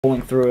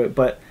scrolling through it.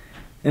 But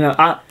you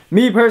know,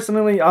 me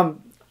personally,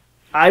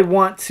 I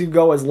want to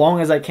go as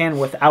long as I can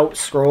without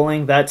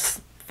scrolling.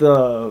 That's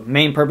the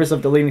main purpose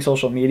of deleting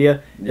social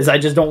media, is I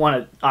just don't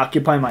want to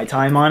occupy my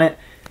time on it.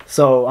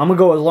 So I'm gonna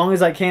go as long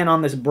as I can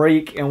on this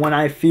break, and when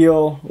I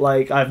feel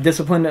like I've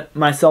disciplined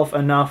myself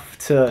enough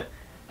to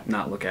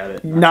not look at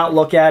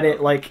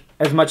it like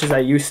as much as I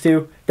used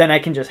to, then I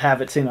can just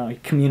have it to, you know,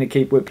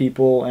 communicate with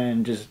people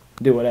and just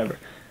do whatever.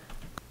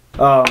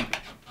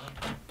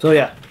 So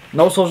yeah,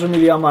 no social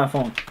media on my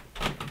phone.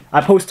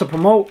 I post to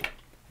promote,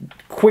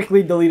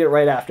 quickly delete it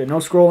right after. No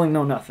scrolling,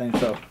 no nothing.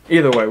 So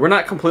either way, we're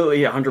not completely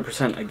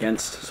 100%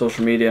 against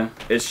social media.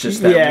 It's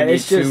just that we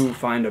need to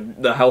find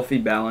the healthy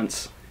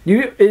balance.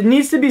 It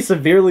needs to be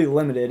severely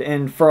limited,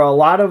 and for a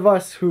lot of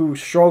us who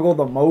struggle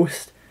the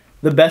most,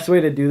 the best way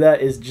to do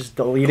that is just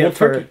delete it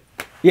for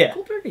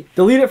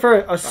delete it for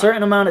a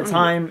certain amount of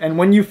time, and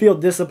when you feel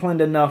disciplined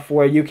enough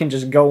where you can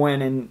just go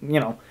in and, you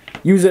know,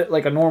 use it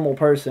like a normal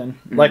person,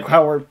 like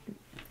how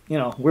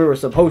we were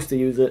supposed to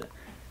use it.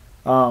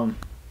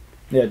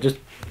 Yeah, just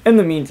in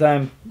the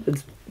meantime,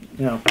 it's,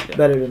 you know,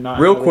 better to not.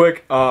 Real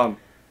quick, I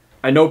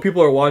know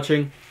people are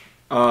watching.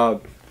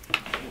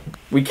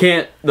 We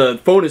can't, the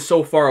phone is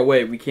so far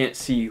away, we can't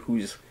see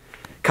who's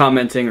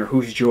commenting or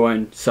who's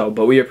joined, so,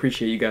 but we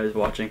appreciate you guys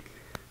watching.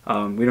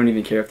 We don't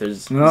even care if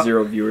there's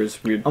 0 viewers.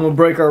 I'm gonna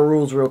break our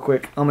rules real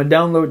quick. I'm gonna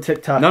download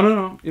TikTok.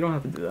 No, you don't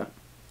have to do that.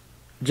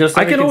 Just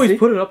so I can always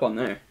put it up on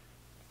there.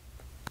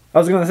 I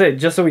was gonna say,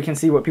 just so we can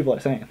see what people are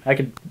saying. I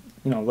could,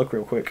 you know, look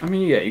real quick. I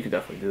mean, yeah, you could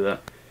definitely do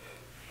that.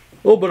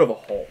 A little bit of a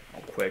haul,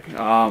 real quick.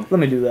 Let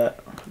me do that.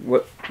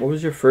 What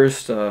was your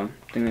first thing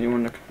that you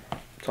wanted to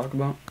talk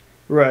about?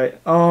 Right.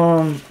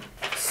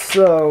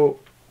 So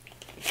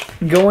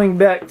going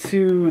back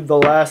to the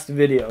last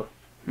video,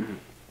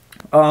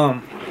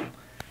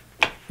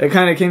 it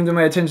kind of came to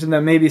my attention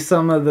that maybe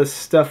some of the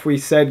stuff we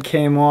said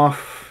came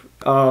off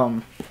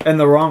in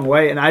the wrong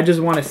way, and I just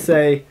want to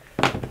say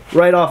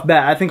right off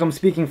bat, I think I'm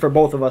speaking for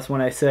both of us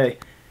when I say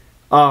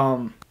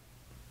I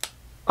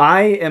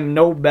am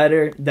no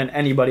better than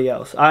anybody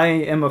else. I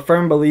am a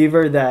firm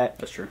believer that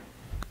that's true.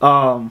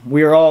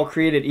 We are all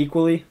created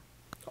equally.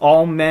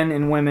 All men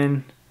and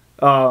women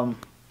are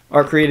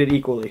created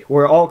equally.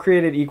 We're all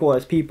created equal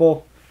as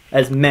people,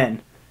 as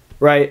men,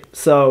 right?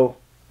 So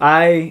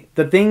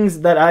the things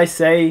that I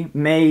say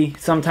may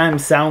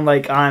sometimes sound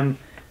like I'm,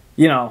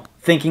 you know,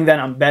 thinking that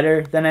I'm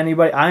better than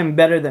anybody. I'm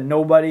better than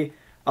nobody.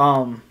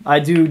 I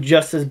do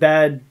just as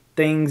bad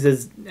things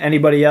as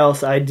anybody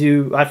else.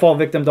 I fall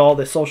victim to all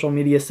this social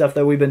media stuff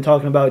that we've been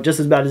talking about just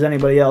as bad as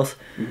anybody else.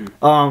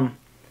 But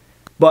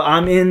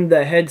I'm in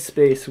the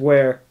headspace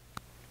where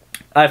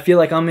I feel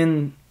like I'm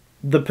in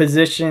the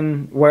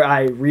position where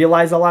I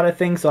realize a lot of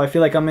things, so I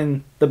feel like I'm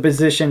in the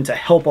position to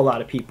help a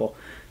lot of people.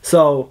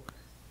 So,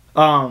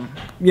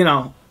 you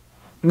know,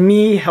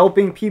 me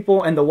helping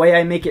people and the way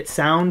I make it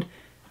sound,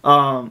 you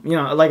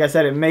know, like I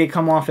said, it may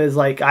come off as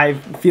like I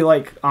feel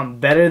like I'm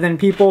better than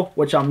people,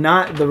 which I'm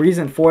not. The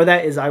reason for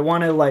that is I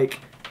want to, like,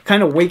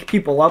 kind of wake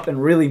people up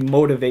and really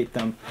motivate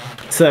them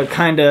to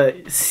kind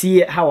of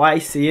see it how I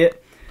see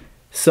it,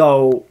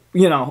 so,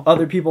 you know,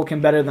 other people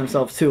can better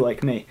themselves too,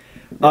 like me.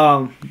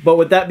 But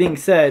with that being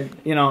said,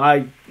 you know,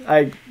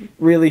 I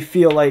really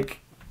feel like,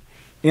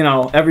 you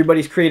know,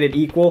 everybody's created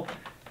equal,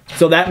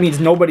 so that means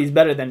nobody's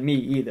better than me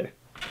either.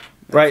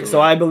 Right? Absolutely.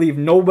 So I believe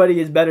nobody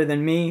is better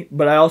than me,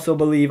 but I also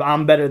believe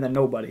I'm better than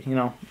nobody. You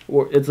know,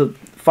 it's a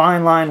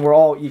fine line. We're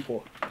all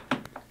equal.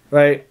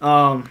 Right?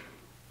 I'm,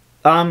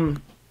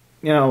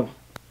 you know,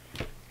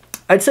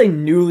 I'd say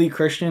newly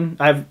Christian.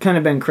 I've kind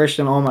of been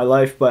Christian all my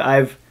life, but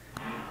I've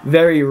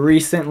very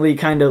recently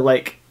kind of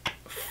like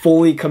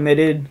fully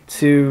committed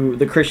to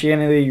the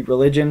Christianity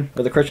religion,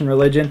 or the Christian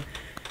religion.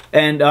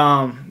 And,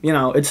 you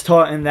know, it's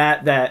taught in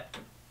that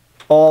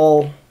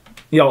all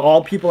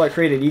people are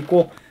created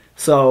equal.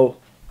 So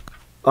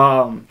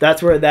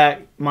that's where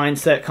that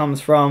mindset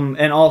comes from.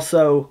 And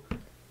also,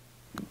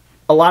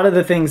 a lot of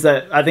the things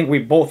that I think we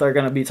both are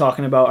going to be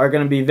talking about are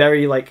going to be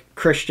very, like,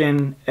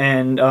 Christian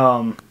and,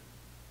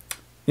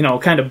 you know,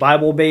 kind of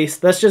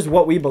Bible-based. That's just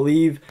what we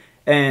believe,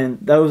 and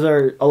those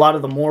are a lot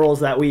of the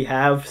morals that we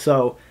have.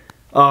 So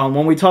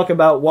when we talk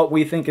about what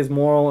we think is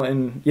moral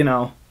and, you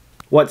know,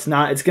 what's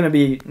not, it's going to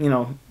be, you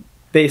know,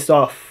 based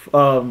off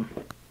a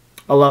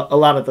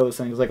lot of those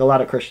things, like a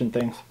lot of Christian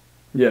things.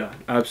 Yeah,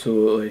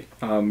 absolutely.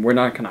 We're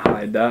not going to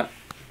hide that.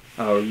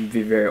 We'll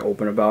be very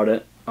open about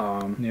it.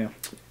 Yeah.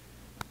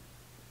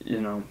 You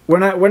know, we're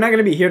not going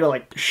to be here to,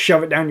 like,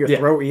 shove it down your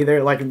throat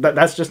either. Like,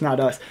 that's just not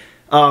us.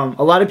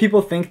 A lot of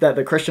people think that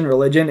the Christian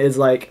religion is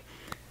like,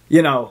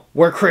 you know,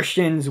 we're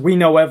Christians, we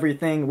know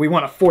everything, we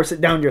want to force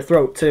it down your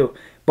throat too.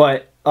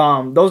 But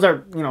those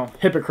are, you know,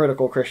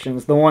 hypocritical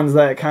Christians, the ones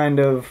that kind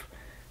of,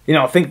 you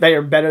know, think they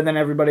are better than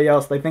everybody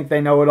else. They think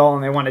they know it all,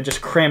 and they want to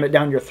just cram it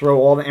down your throat,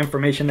 all the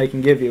information they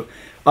can give you.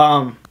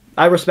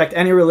 I respect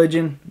any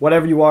religion,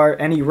 whatever you are,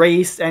 any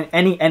race, and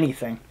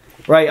anything,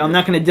 right? I'm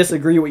not going to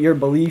disagree with your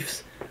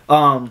beliefs,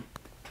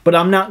 but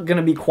I'm not going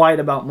to be quiet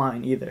about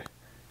mine either.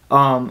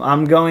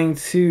 I'm going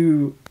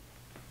to,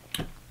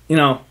 you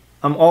know,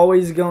 I'm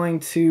always going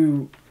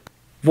to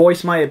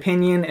voice my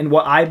opinion and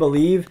what I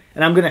believe,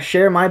 and I'm going to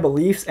share my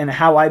beliefs and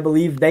how I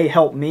believe they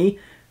help me,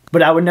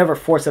 but I would never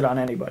force it on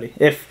anybody.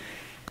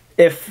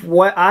 If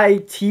what I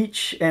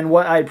teach and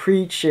what I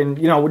preach and,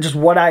 you know, just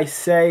what I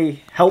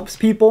say helps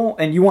people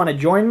and you want to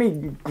join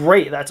me,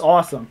 great, that's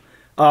awesome.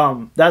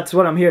 That's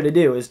what I'm here to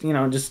do, is, you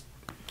know, just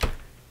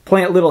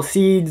plant little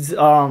seeds, you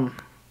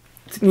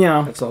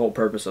know. That's the whole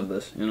purpose of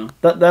this, you know.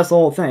 That's the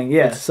whole thing,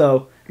 yeah.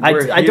 So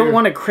I don't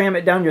want to cram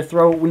it down your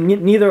throat.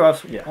 Neither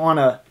of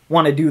us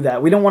want to do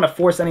that. We don't want to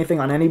force anything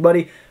on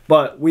anybody,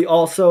 but we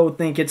also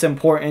think it's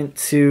important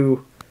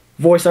to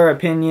voice our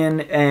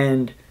opinion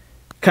and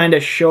kind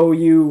of show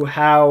you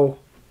how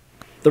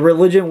the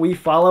religion we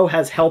follow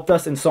has helped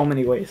us in so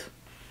many ways.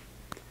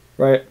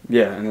 Right?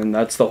 Yeah, and then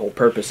that's the whole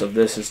purpose of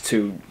this, is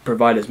to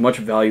provide as much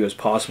value as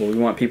possible. We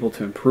want people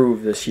to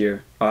improve this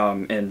year,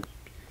 and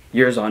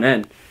years on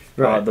end.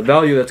 Right. The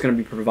value that's going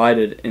to be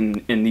provided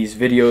in these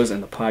videos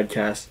and the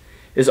podcast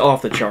is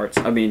off the charts.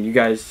 I mean, you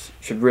guys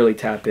should really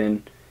tap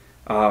in.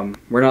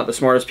 We're not the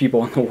smartest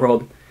people in the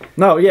world.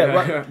 No, yeah.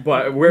 Right.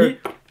 But we're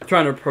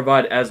trying to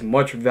provide as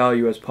much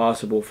value as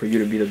possible for you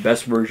to be the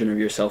best version of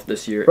yourself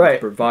this year. Right.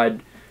 And to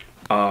provide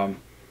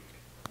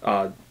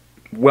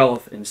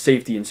wealth and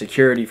safety and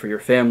security for your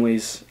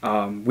families.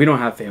 We don't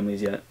have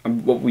families yet.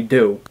 Well, we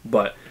do,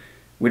 but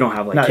we don't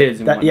have kids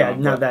and whatnot. Yeah,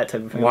 not that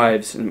type of family.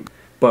 Wives.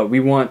 But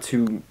we want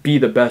to be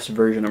the best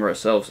version of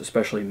ourselves,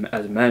 especially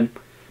as men.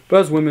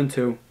 But as women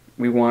too,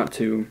 we want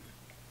to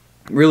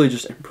really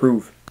just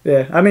improve.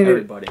 Yeah, I mean,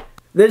 everybody.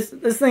 This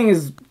thing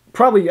is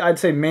probably, I'd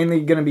say,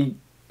 mainly going to be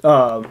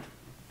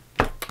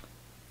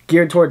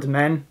geared towards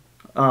men.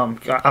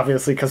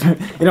 Obviously, because,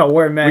 you know,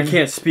 we're men. We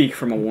can't speak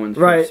from a woman's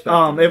right.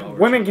 perspective. If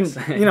women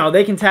can, you know,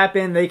 they can tap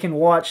in, they can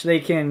watch, they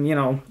can, you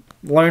know,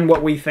 learn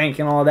what we think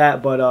and all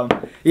that. But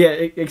yeah,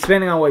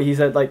 expanding on what he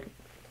said, like,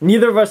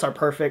 neither of us are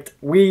perfect.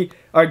 We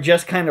are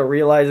just kind of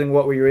realizing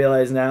what we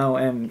realize now,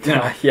 and, you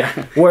know,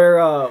 yeah,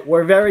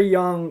 we're very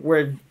young.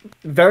 We're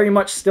very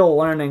much still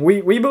learning.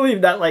 We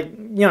believe that, like,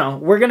 you know,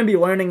 we're gonna be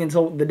learning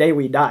until the day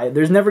we die.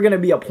 There's never gonna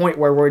be a point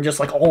where we're just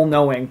like all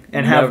knowing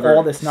and have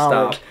all this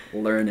knowledge. Stop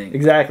learning.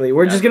 Exactly.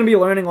 We're just gonna be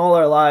learning all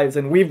our lives,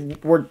 and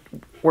we're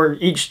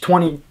each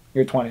 20.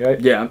 You're 20,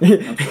 right? Yeah.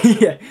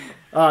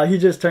 Yeah. He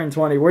just turned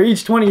 20. We're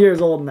each 20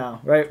 years old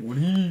now, right?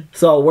 20.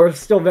 So we're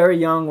still very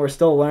young. We're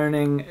still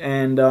learning,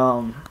 and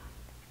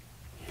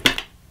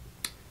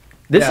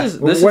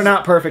we're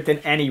not perfect in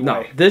any way.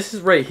 No, this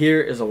is right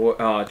here is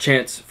a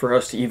chance for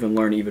us to even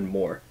learn even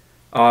more.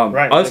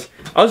 Right.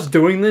 Us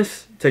doing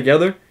this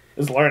together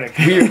is learning.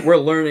 we're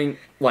learning,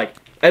 like,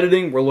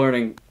 editing. We're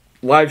learning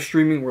live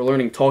streaming. We're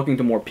learning talking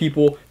to more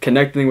people,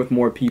 connecting with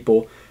more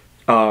people.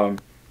 Us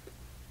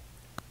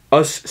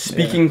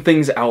speaking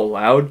things out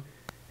loud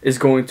is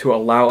going to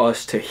allow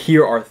us to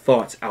hear our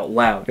thoughts out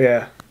loud.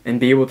 Yeah. And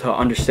be able to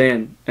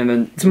understand, and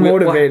then it's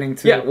motivating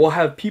too. Yeah, we'll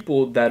have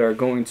people that are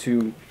going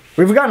to.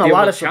 We've gotten a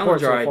lot of support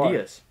support our so far.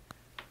 ideas.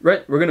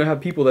 Right, we're gonna have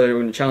people that are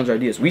going to challenge our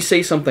ideas. We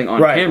say something on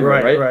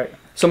camera, right?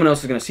 Someone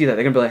else is gonna see that.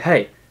 They're gonna be like,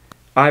 "Hey,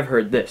 I've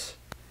heard this,"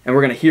 and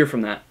we're gonna hear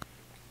from that.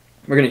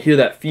 We're gonna hear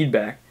that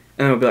feedback,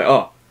 and then we'll be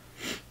like,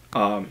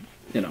 "Oh,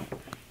 you know,"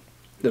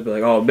 they'll be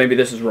like, "Oh, maybe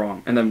this is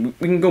wrong," and then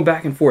we can go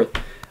back and forth.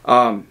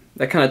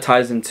 That kind of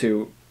ties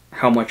into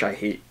how much I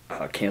hate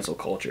cancel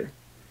culture,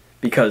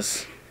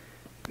 because,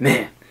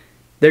 man,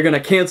 they're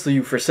gonna cancel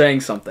you for saying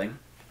something.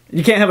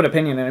 You can't have an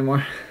opinion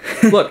anymore.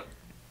 Look,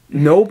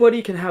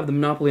 nobody can have the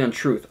monopoly on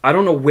truth. I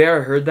don't know where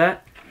I heard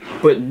that,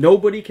 but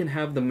nobody can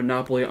have the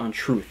monopoly on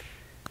truth.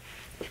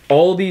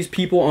 All these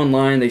people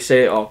online, they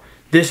say, "Oh,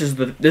 this is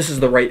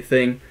the right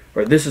thing,"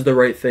 or "This is the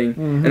right thing,"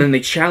 and then they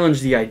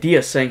challenge the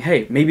idea, saying,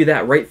 "Hey, maybe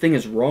that right thing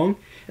is wrong,"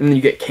 and then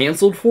you get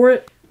canceled for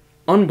it.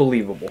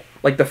 Unbelievable.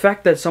 Like, the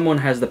fact that someone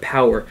has the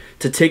power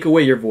to take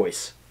away your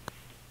voice.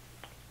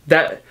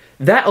 That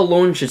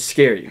alone should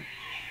scare you.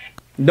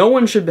 No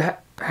one should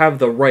have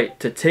the right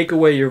to take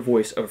away your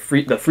voice of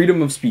the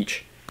freedom of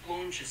speech.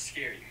 Alone should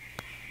scare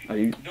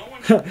you.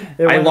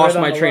 I lost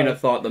my train of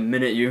thought the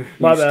minute you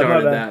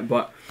started that,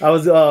 but I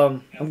was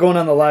I'm going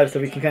on the live so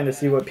we can kind of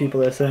see what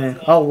people are saying.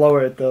 I'll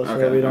lower it though so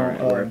that we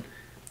don't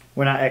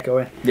we're not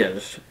echoing. Yeah,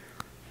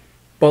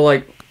 but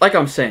like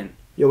I'm saying.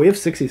 Yo, we have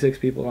 66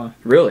 people on.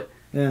 Really?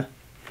 Yeah.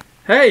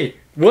 Hey,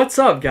 what's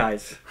up,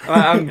 guys?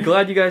 I'm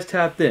glad you guys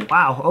tapped in.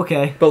 Wow,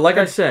 okay. But like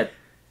I said,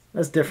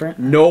 that's different.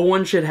 No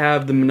one should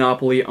have the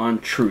monopoly on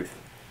truth.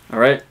 All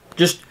right?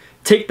 Just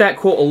take that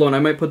quote alone. I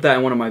might put that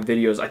in one of my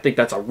videos. I think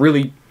that's a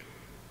really...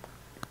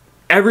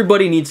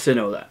 Everybody needs to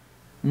know that.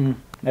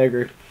 I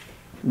agree.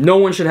 No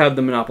one should have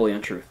the monopoly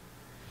on truth.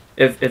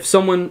 If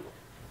someone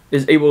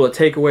is able to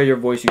take away your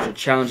voice, you should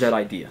challenge that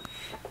idea.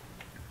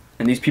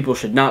 And these people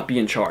should not be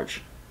in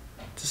charge.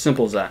 It's as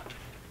simple as that.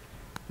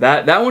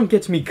 That one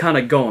gets me kind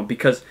of going,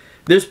 because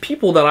there's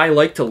people that I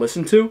like to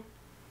listen to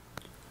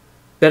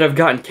that have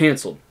gotten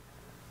canceled.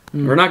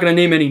 We're not going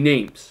to name any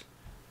names,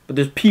 but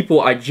there's people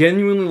I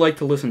genuinely like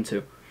to listen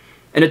to,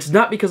 and it's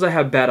not because I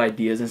have bad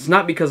ideas. It's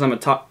not because I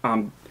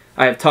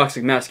have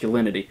toxic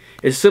masculinity.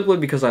 It's simply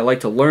because I like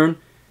to learn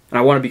and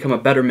I want to become a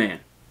better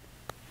man.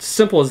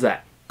 Simple as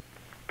that.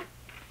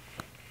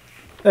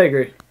 I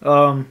agree.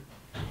 What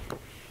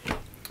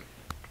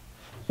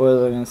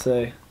was I gonna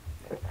say?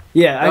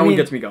 Yeah, That one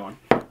gets me going.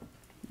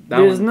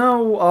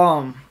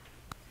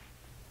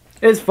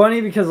 It's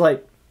funny because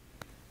like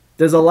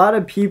there's a lot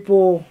of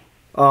people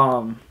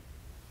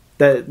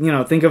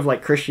that think of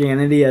like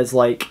Christianity as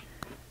like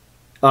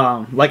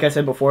I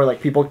said before, like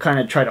people kind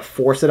of try to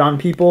force it on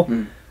people.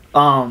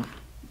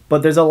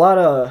 But there's a lot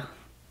of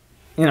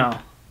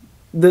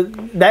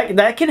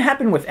that can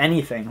happen with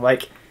anything.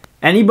 Like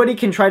anybody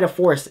can try to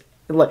force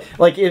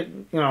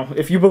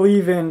if you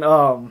believe in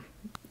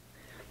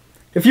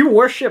if you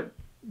worship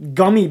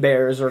gummy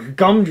bears or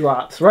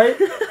gumdrops, right?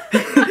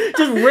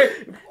 Just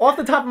off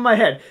the top of my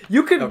head,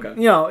 you could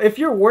if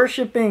you're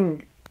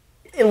worshiping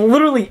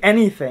literally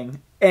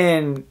anything,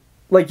 and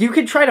like you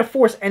could try to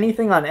force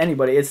anything on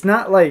anybody. It's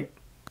not like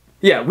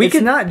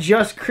it's not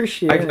just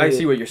Christianity. I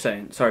see what you're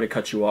saying. Sorry to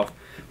cut you off.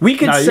 We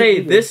could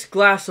say this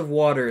glass of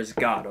water is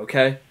God,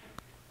 okay?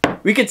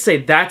 We could say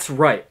that's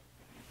right.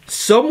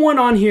 Someone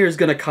on here is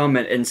going to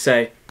comment and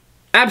say,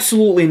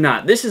 absolutely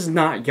not. This is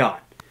not God,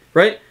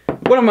 right?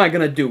 What am I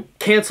going to do?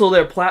 Cancel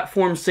their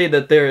platform, say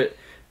that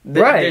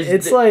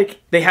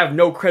they have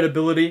no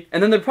credibility,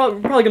 and then they're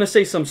probably going to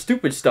say some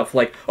stupid stuff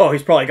like, oh,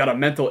 he's probably got a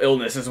mental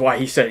illness is why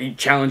he said he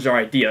challenged our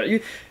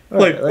idea.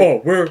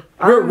 We're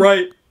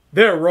right,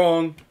 they're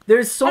wrong.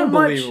 There's so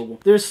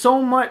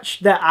much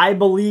that I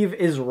believe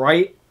is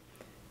right,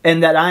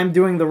 and that I'm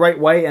doing the right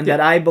way, and that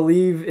I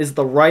believe is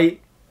the right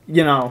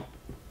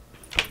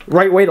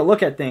way to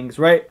look at things,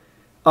 right?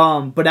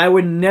 But I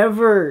would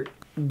never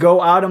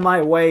go out of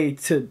my way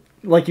to,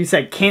 like you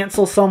said,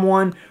 cancel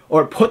someone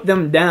or put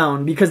them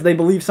down because they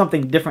believe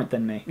something different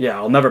than me. Yeah,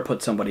 I'll never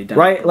put somebody down.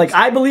 Right? Like,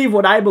 I believe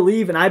what I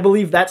believe, and I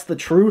believe that's the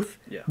truth.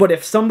 Yeah. But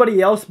if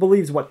somebody else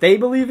believes what they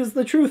believe is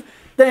the truth,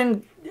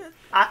 then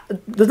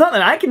there's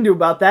nothing I can do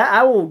about that.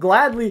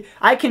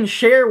 I can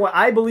share what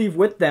I believe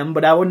with them,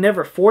 but I would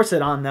never force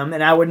it on them,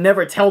 and I would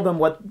never tell them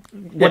what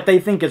they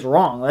think is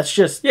wrong. That's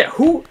just... Yeah,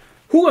 who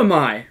am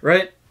I,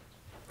 right?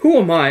 Who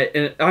am I?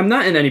 And I'm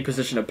not in any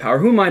position of power.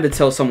 Who am I to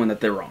tell someone that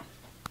they're wrong?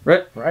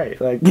 Right?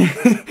 Right. Like,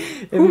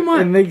 who am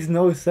I? It makes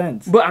no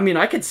sense. But, I mean,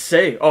 I could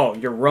say, oh,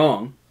 you're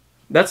wrong.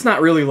 That's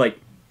not really, like,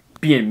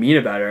 being mean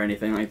about it or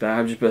anything like that.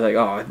 I'd just be like,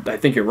 oh, I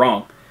think you're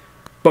wrong.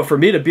 But for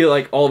me to be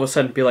like, all of a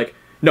sudden be like,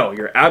 no,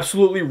 you're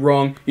absolutely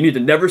wrong. You need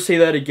to never say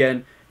that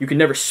again. You can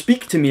never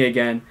speak to me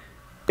again.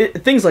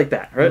 Things like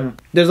that, right? Mm.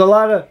 There's a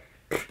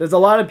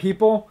lot of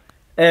people,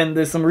 and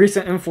there's some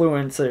recent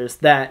influencers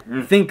that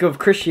think of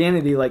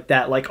Christianity like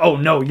that. Like, oh,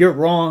 no, you're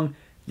wrong.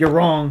 You're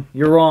wrong.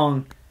 You're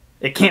wrong.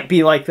 It can't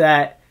be like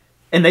that.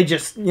 And they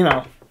just,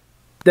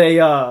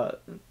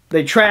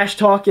 they trash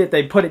talk it.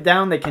 They put it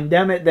down. They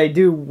condemn it. They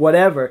do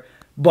whatever.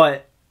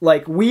 But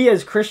like, we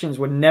as Christians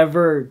would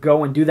never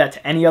go and do that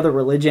to any other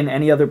religion,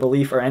 any other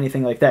belief, or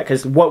anything like that.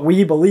 Because what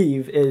we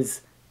believe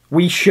is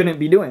we shouldn't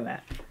be doing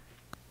that.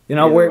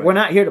 We're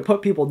not here to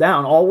put people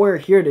down. All we're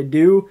here to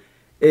do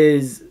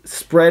is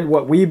spread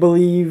what we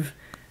believe,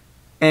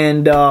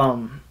 and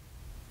how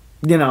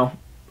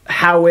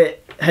it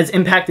has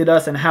impacted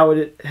us and how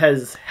it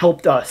has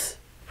helped us.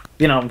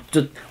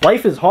 Just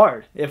life is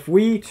hard. If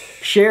we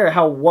share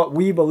how what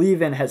we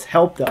believe in has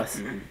helped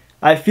us,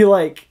 I feel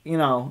like,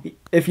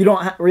 if you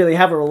don't really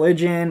have a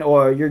religion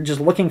or you're just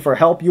looking for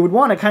help, you would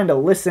want to kind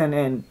of listen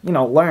and,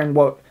 learn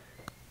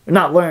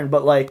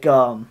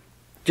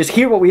just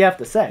hear what we have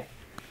to say.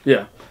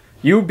 Yeah.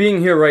 You being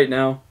here right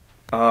now,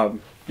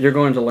 you're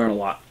going to learn a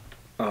lot,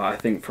 I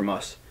think, from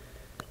us.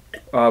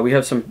 We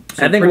have some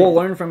I think we'll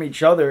learn from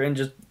each other and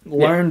just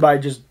learn by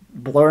just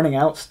blurting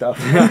out stuff.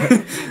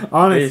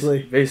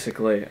 Honestly.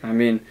 Basically. I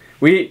mean,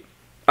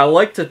 I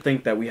like to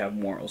think that we have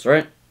morals,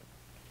 right?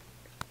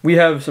 We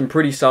have some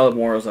pretty solid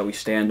morals that we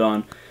stand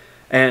on.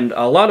 And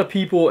a lot of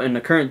people in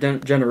the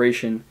current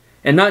generation,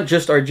 and not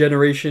just our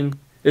generation,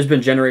 there's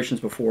been generations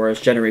before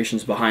us,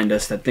 generations behind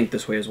us that think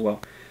this way as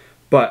well.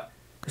 But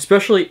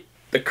especially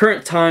the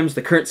current times,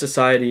 the current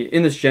society,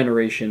 in this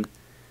generation,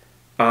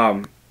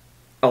 a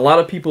lot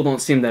of people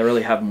don't seem to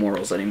really have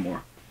morals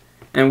anymore.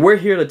 And we're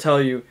here to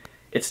tell you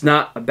it's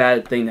not a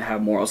bad thing to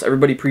have morals.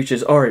 Everybody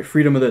preaches, all right,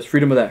 freedom of this,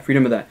 freedom of that,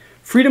 freedom of that.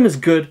 Freedom is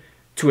good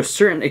to a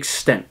certain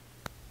extent.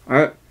 All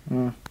right?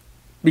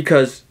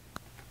 Because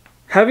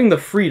having the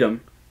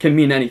freedom can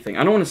mean anything.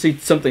 I don't want to say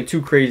something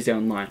too crazy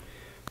online,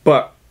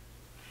 but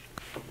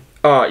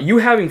you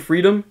having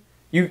freedom,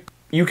 you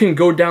can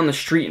go down the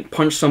street and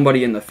punch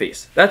somebody in the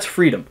face. That's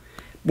freedom.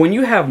 When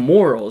you have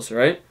morals,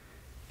 right?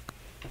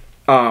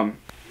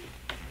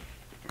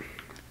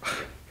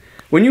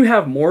 When you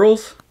have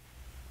morals,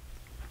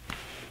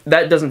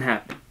 that doesn't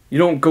happen. You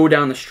don't go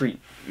down the street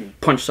and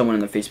punch someone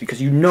in the face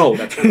because you know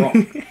that's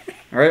wrong.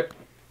 All right?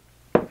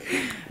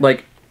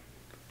 Like,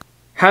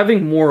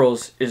 having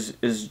morals is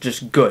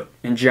just good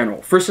in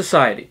general for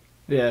society.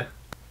 Yeah.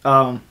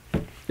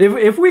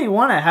 If we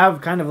want to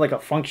have kind of like a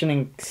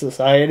functioning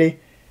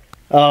society,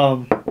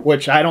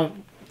 which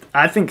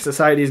I think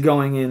society is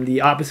going in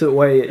the opposite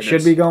way it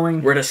should be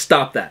going. We're to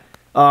stop that.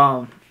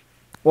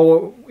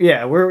 Well,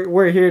 yeah,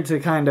 we're here to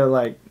kind of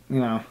like, you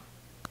know,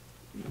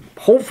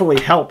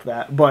 hopefully help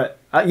that. But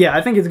yeah,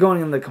 I think it's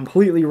going in the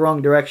completely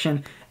wrong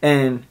direction,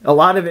 and a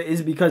lot of it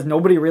is because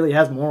nobody really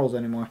has morals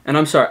anymore. And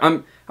I'm sorry.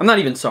 I'm not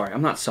even sorry.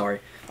 I'm not sorry.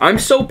 I'm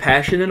so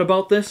passionate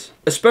about this,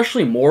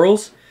 especially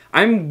morals.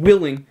 I'm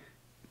willing,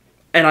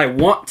 and I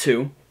want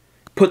to,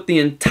 put the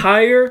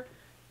entire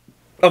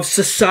of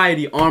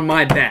society on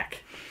my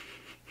back.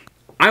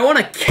 I want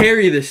to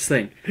carry this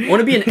thing. I want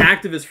to be an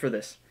activist for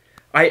this.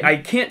 I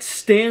can't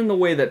stand the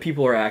way that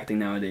people are acting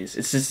nowadays.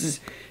 It's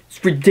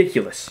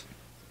ridiculous.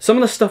 Some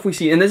of the stuff we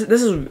see, and this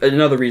is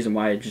another reason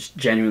why I just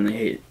genuinely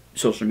hate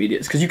social media,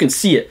 is because you can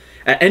see it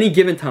at any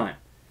given time.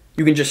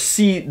 You can just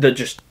see the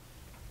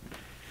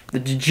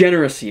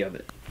degeneracy of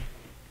it.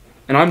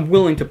 And I'm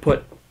willing to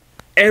put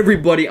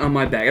everybody on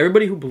my back,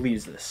 everybody who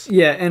believes this.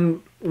 Yeah,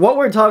 and what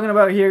we're talking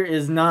about here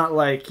is not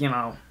like, you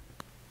know,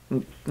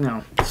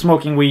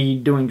 smoking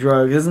weed, doing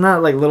drugs. It's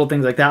not like little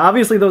things like that.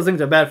 Obviously, those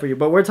things are bad for you,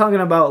 but we're talking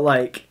about,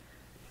 like,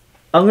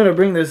 I'm going to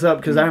bring this up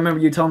because I remember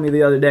you telling me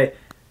the other day,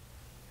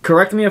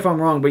 correct me if I'm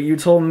wrong, but you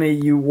told me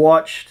you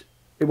watched,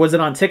 was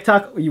it on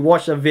TikTok? You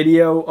watched a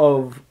video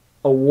of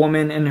a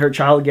woman and her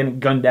child getting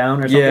gunned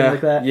down or something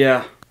like that?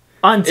 Yeah.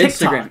 On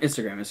TikTok.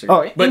 Instagram.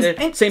 Oh, but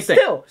same thing.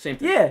 Still, same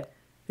thing.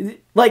 Yeah.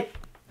 Like,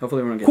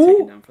 hopefully we don't get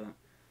taken down for that.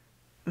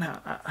 No.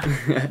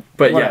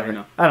 But whatever. yeah, I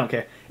know. I don't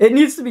care. It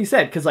needs to be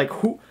said because, like,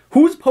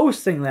 who's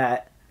posting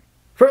that?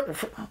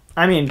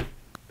 I mean,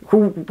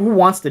 who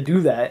wants to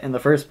do that in the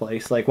first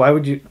place? Like, why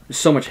would you? There's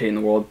so much hate in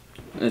the world.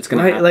 It's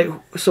gonna happen. Like,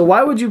 so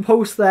why would you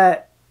post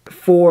that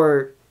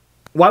for?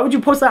 Why would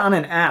you post that on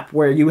an app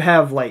where you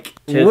have like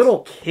little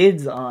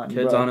kids on?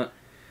 On it.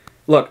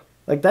 Look,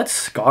 like that's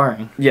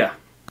scarring. Yeah,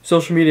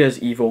 social media is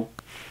evil.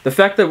 The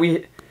fact that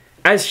we,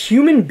 as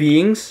human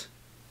beings,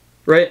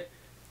 right?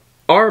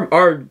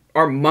 Our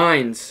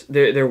minds,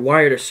 they're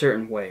wired a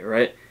certain way,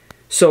 right?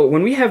 So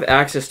when we have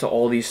access to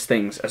all these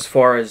things, as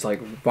far as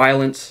like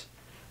violence,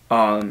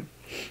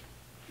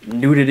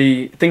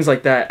 nudity, things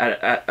like that,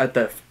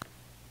 at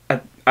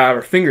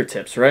our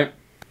fingertips, right?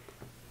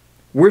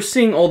 We're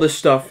seeing all this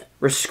stuff.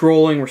 We're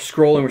scrolling. We're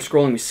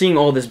seeing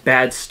all this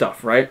bad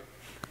stuff, right?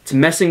 It's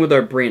messing with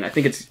our brain. I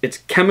think it's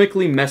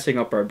chemically messing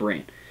up our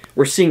brain.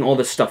 We're seeing all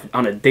this stuff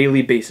on a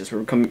daily basis.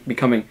 We're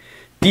becoming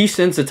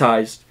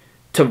desensitized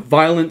to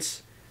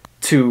violence,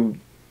 to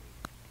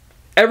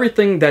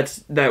everything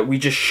that we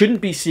just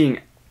shouldn't be seeing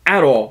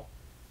at all.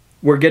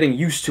 We're getting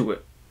used to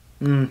it.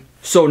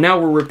 So now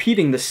we're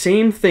repeating the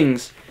same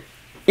things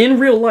in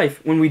real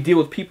life when we deal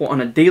with people on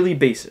a daily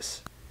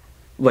basis.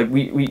 Like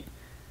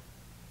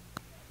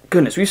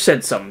goodness, we've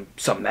said some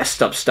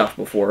messed up stuff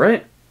before,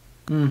 right?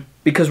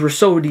 Because we're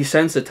so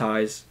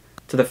desensitized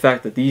to the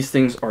fact that these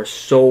things are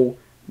so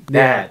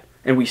bad,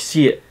 and we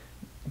see it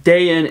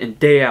day in and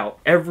day out,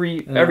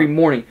 every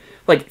morning.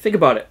 Like, think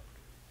about it.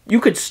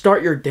 You could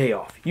start your day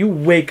off. You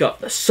wake up,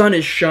 the sun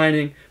is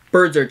shining,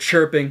 birds are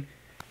chirping.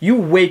 You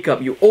wake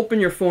up, you open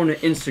your phone to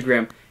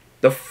Instagram.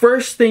 The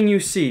first thing you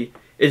see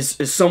is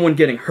someone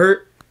getting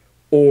hurt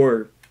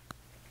or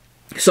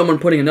someone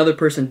putting another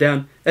person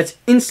down. That's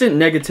instant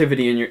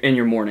negativity in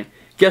your morning.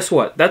 Guess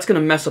what? That's going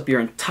to mess up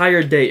your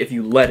entire day if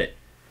you let it.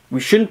 We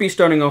shouldn't be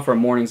starting off our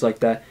mornings like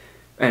that,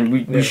 and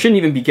we shouldn't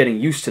even be getting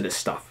used to this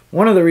stuff.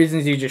 One of the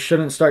reasons you just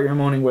shouldn't start your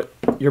morning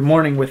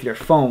with your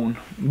phone.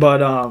 But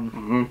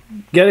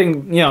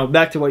getting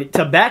back to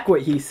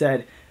what he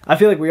said, I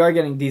feel like we are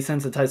getting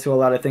desensitized to a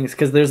lot of things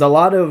because there's a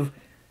lot of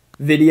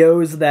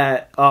videos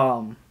that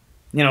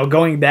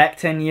going back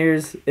 10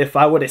 years, if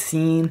I would have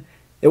seen,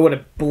 it would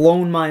have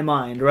blown my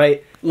mind,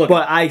 right? Look,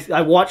 but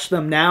I watch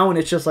them now and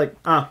it's just like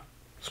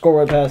scroll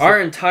right past. Our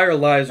entire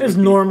lives is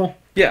normal.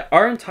 Yeah,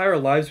 our entire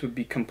lives would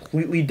be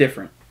completely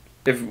different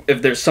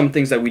if there's some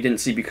things that we didn't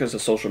see because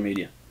of social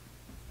media.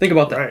 Think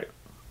about that. Right.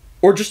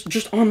 Or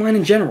just online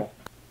in general.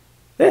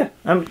 Yeah.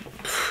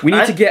 We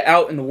need to get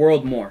out in the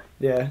world more.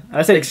 Yeah.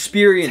 I say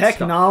experience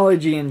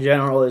technology in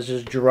general is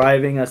just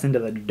driving us into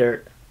the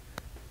dirt.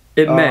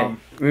 It may.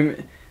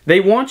 They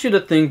want you to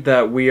think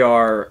that we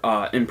are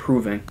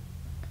improving.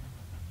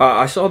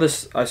 I saw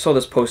this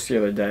post the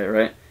other day,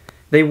 right?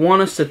 They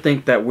want us to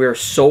think that we're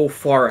so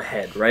far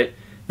ahead, right?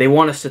 They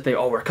want us to think,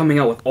 oh, we're coming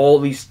out with all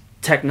these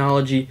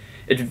technologic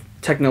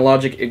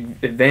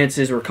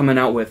advances. We're coming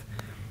out with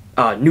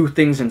new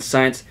things in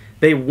science.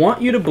 They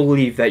want you to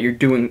believe that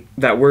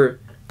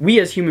we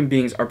as human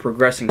beings are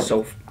progressing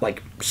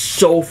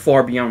so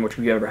far beyond what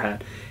we've ever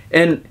had,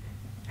 and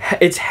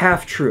it's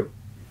half true.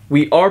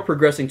 We are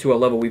progressing to a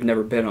level we've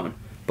never been on,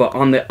 but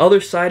on the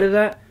other side of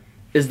that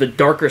is the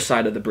darker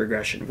side of the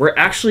progression.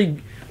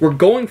 We're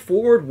going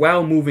forward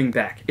while moving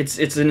back.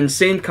 It's an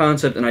insane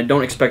concept, and I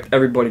don't expect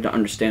everybody to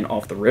understand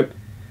off the rip.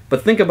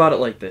 But think about it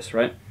like this,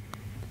 right?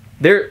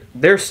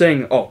 They're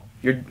saying, "Oh,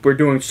 we're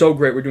doing so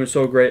great. We're doing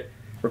so great.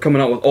 We're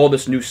coming out with all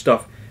this new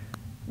stuff."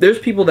 There's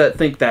people that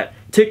think that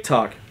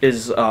TikTok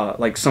is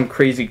like some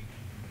crazy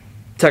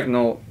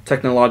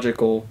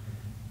technological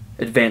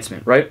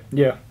advancement, right?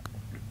 Yeah.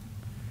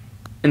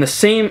 In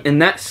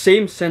that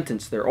same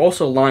sentence, they're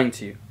also lying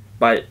to you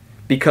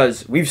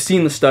because we've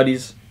seen the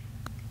studies,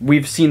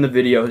 we've seen the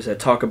videos that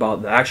talk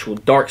about the actual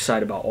dark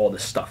side about all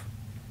this stuff.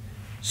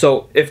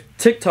 So if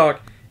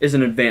TikTok is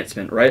an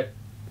advancement, right?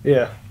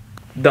 Yeah.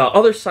 The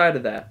other side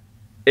of that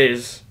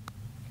is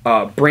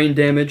brain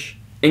damage,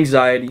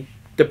 anxiety,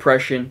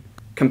 depression,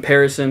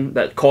 comparison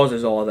that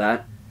causes all of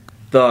that,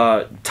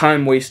 the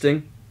time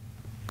wasting,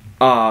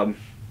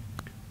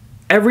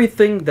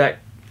 everything that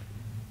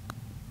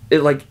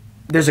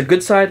there's a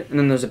good side and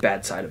then there's a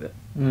bad side of it,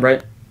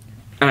 right?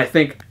 And I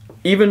think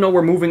even though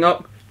we're moving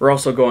up, we're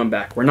also going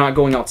back. We're not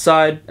going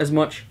outside as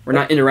much. We're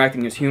not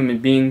interacting as human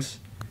beings.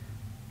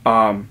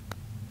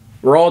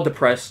 We're all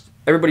depressed.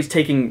 Everybody's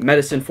taking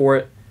medicine for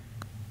it.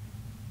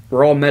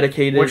 We're all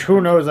medicated. Which, who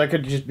knows, that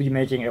could just be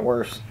making it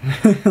worse.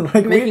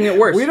 Making it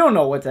worse. We don't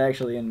know what's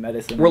actually in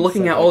medicine. We're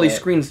looking at all these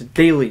screens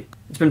daily.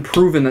 It's been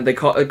proven that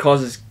it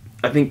causes,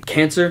 I think,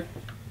 cancer.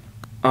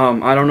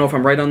 I don't know if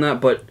I'm right on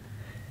that, but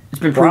it's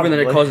been proven that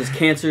it causes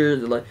cancer,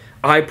 like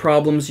eye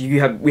problems. We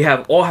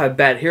all have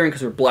bad hearing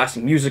because we're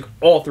blasting music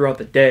all throughout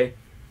the day.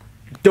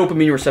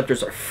 Dopamine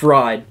receptors are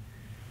fried.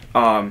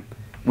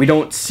 We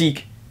don't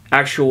seek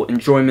actual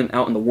enjoyment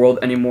out in the world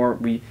anymore.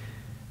 We,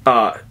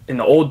 in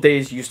the old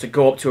days, you used to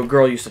go up to a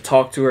girl, you used to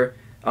talk to her.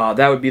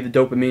 That would be the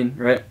dopamine,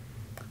 right?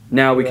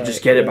 Now we can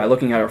just get it by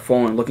looking at our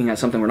phone and looking at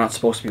something we're not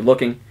supposed to be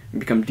looking and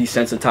become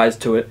desensitized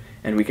to it,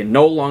 and we can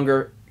no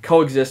longer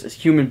coexist as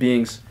human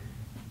beings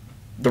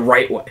the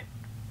right way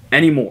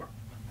anymore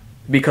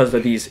because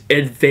of these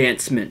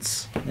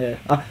advancements. Yeah.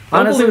 I don't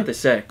Honestly, believe what they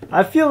say.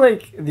 I feel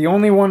like the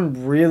only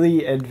one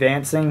really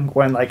advancing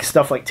when like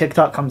stuff like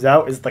TikTok comes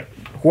out is like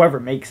whoever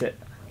makes it.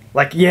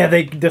 Like, yeah,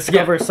 they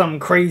discover some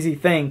crazy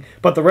thing,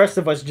 but the rest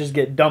of us just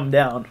get dumbed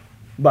down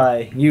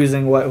by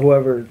using what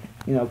whoever,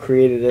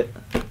 created it.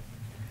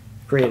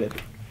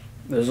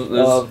 There's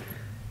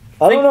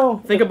I don't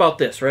know. Think about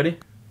this. Ready?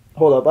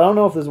 Hold up. I don't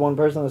know if there's one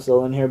person that's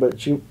still in here, but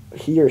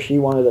he or she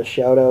wanted a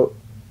shout out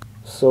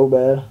so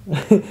bad.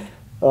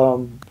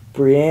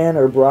 Brianne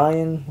or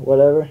Brian,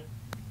 whatever.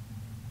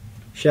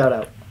 Shout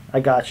out. I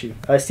got you.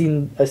 I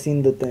seen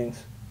the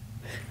things.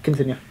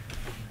 Continue.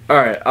 All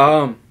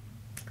right.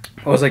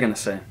 What was I gonna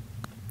say?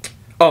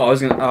 Oh, I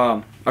was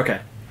gonna.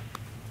 Okay.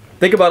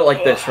 Think about it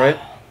like this, right?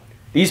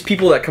 These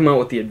people that come out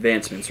with the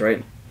advancements,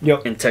 right?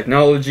 Yep. In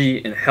technology,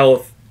 in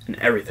health, and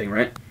everything,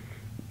 right?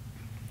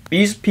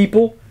 These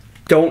people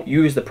don't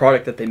use the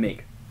product that they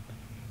make.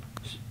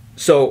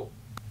 So,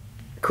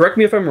 correct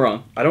me if I'm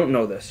wrong. I don't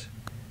know this,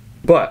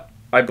 but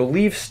I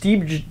believe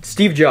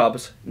Steve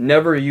Jobs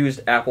never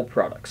used Apple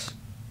products.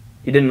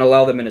 He didn't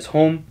allow them in his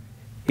home.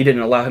 He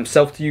didn't allow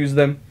himself to use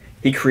them.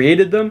 He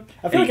created them.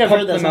 I feel like I've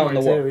heard that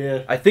somewhere too.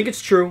 Yeah. I think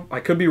it's true. I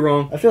could be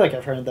wrong. I feel like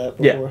I've heard that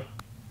before. Yeah.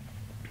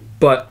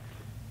 But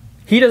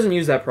he doesn't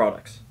use that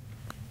products.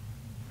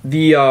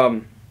 The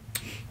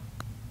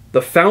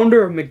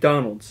founder of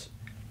McDonald's,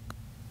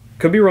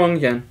 could be wrong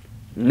again,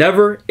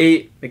 never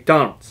ate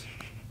McDonald's.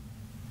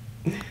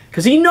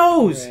 Because he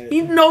knows. Right.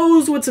 He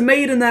knows what's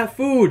made in that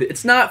food.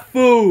 It's not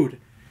food.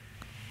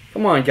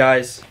 Come on,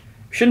 guys.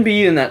 We shouldn't be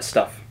eating that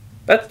stuff.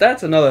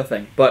 That's another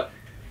thing. But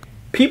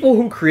people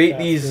who create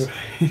these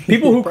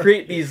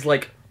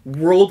like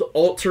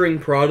world-altering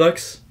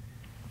products,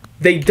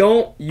 they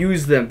don't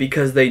use them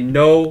because they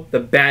know the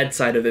bad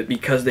side of it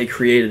because they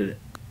created it.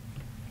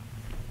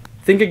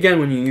 Think again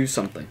when you use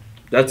something.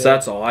 That's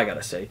all I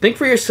gotta say. Think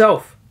for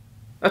yourself.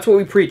 That's what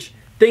we preach.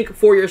 Think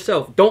for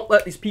yourself. Don't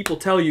let these people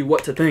tell you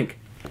what to think.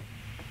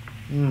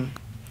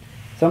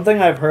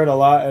 Something I've heard a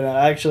lot, and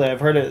actually I've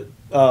heard it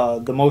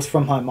the most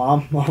from my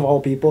mom, of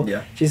all people.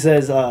 Yeah. She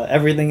says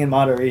everything in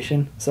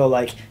moderation. So,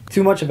 like,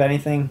 too much of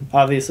anything,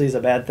 obviously, is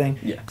a bad thing.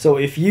 Yeah. So,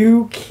 if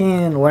you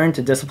can learn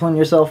to discipline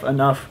yourself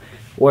enough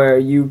where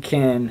you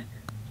can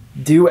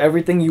do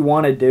everything you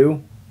want to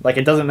do, like,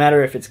 it doesn't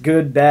matter if it's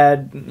good,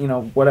 bad,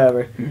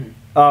 whatever.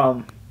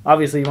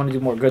 Obviously, you want to do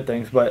more good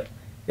things, but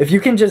if you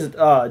can just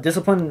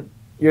discipline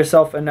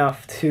yourself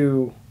enough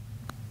to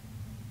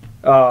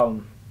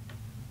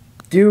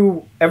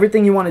do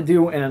everything you want to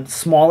do in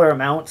smaller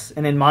amounts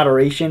and in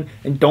moderation,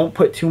 and don't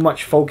put too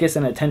much focus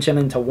and attention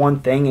into one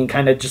thing and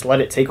kind of just let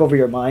it take over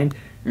your mind,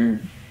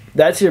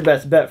 that's your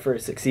best bet for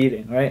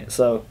succeeding, right?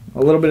 So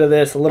a little bit of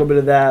this, a little bit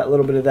of that, a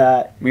little bit of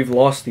that. We've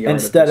lost the art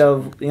instead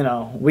of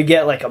we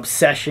get like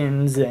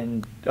obsessions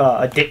and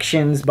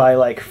addictions by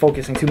like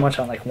focusing too much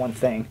on like one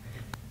thing.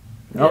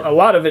 Yeah. A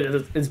lot of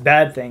it is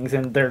bad things,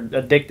 and they're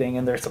addicting,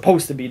 and they're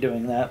supposed to be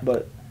doing that,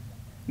 but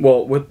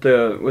well,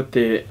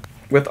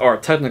 with our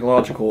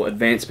technological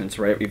advancements,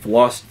 right, we've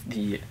lost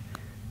the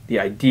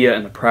idea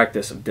and the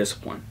practice of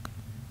discipline.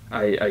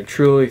 I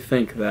truly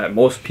think that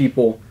most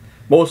people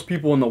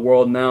in the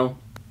world now,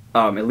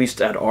 at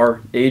least at our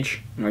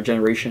age, in our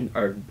generation,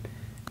 are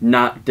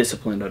not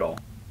disciplined at all.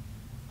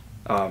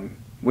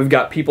 We've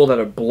got people that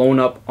are blown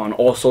up on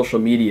all social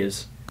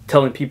medias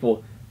telling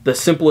people the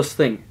simplest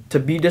thing, to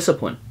be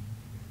disciplined.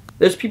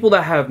 There's people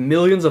that have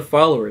millions of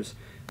followers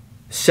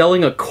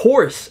selling a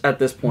course at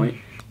this point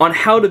on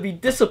how to be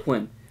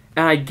disciplined.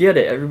 And I get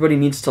it. Everybody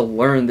needs to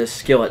learn this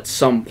skill at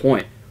some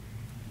point.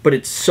 But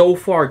it's so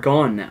far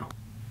gone now.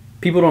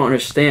 People don't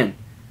understand.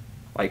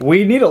 Like,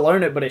 we need to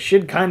learn it, but it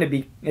should kind of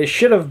be. It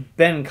should have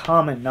been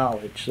common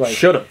knowledge. Like,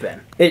 should have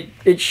been.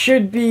 It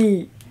should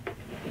be.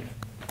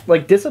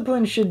 Like,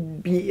 discipline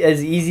should be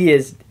as easy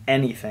as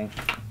anything.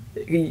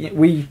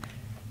 We.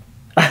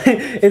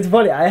 It's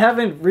funny. I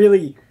haven't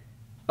really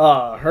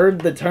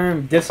heard the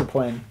term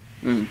discipline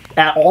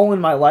at all in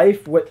my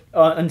life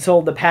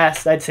until the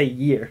past, I'd say,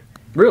 year.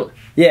 Really?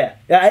 Yeah.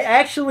 I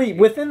actually,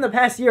 within the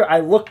past year, I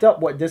looked up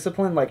what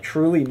discipline, like,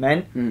 truly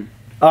meant.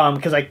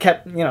 Because I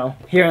kept,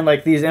 hearing,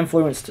 like, these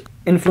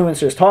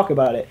influencers talk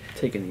about it.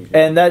 Take it easy.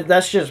 And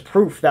that's just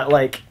proof that,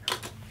 like,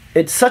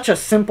 it's such a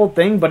simple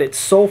thing, but it's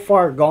so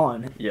far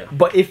gone. Yeah.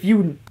 But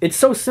it's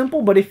so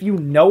simple, but if you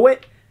know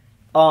it,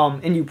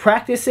 and you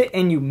practice it,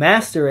 and you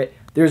master it,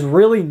 there's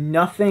really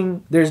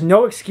nothing, there's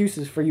no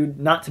excuses for you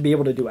not to be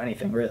able to do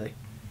anything, really.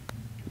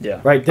 Yeah.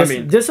 Right?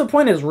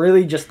 Discipline is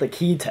really just the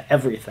key to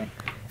everything.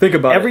 Think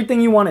about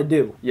everything you want to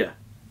do. Yeah.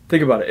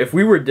 Think about it. If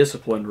we were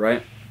disciplined,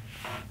 right?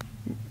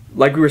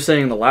 Like we were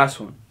saying in the last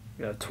one,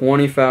 we have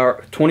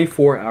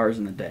 24 hours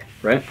in the day,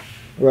 right?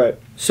 Right.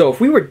 So if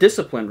we were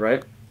disciplined,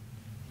 right,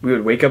 we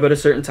would wake up at a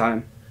certain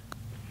time,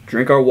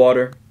 drink our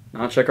water,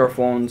 not check our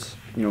phones,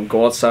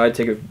 go outside,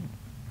 take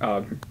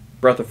a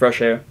breath of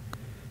fresh air.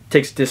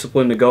 Takes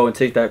discipline to go and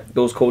take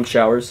those cold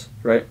showers,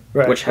 right?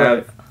 Which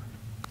have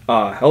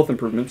health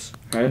improvements,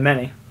 right?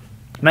 Many.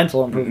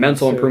 Mental improvements.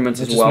 Mental improvements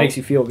as well. It just makes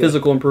you feel good.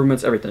 Physical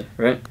improvements, everything,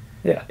 right?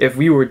 Yeah. If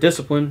we were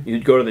disciplined,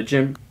 you'd go to the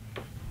gym.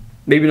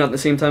 Maybe not the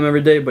same time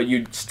every day, but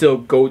you'd still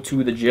go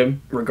to the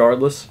gym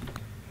regardless.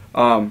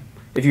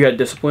 If you had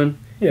discipline,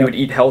 you would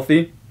eat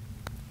healthy.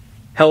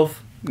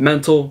 Health,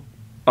 mental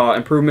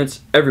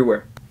improvements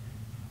everywhere.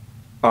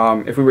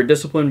 If we were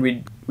disciplined,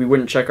 we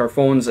wouldn't check our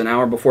phones an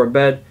hour before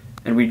bed,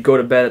 and we'd go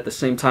to bed at the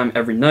same time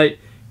every night,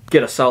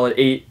 get a solid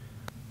 8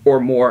 or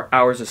more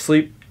hours of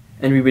sleep,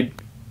 and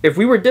if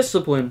we were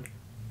disciplined,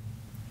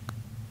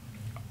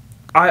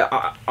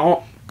 I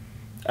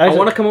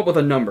want to come up with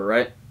a number,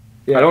 right?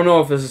 Yeah. I don't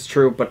know if this is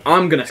true, but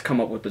I'm going to come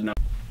up with the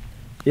number.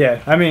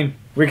 Yeah, I mean,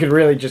 we could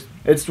really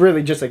it's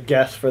really just a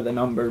guess for the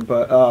number,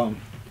 but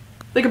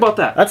think about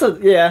that.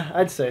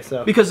 I'd say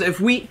so. Because if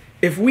we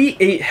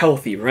ate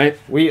healthy, right?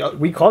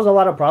 We cause a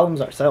lot of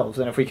problems ourselves,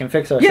 and if we can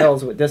fix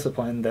ourselves with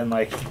discipline, then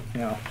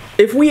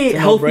if we ate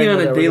healthy on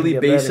a daily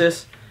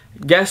basis,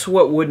 guess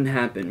what wouldn't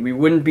happen? We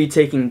wouldn't be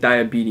taking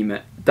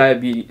diabetes. How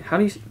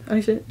do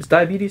you say it? It's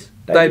diabetes?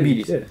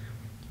 Diabetes. Yeah.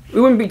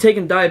 We wouldn't be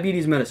taking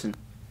diabetes medicine.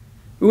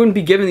 We wouldn't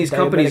be giving these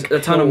companies a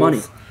ton of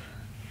money.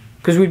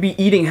 Because we'd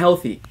be eating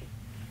healthy.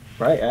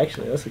 Right,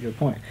 actually, that's a good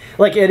point.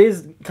 Like, it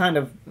is kind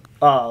of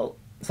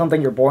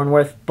something you're born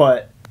with,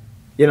 but,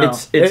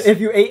 if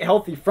you ate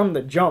healthy from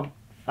the jump,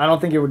 I don't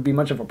think it would be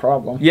much of a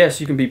problem.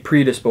 Yes, you can be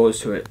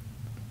predisposed to it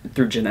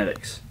through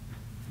genetics.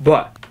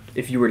 But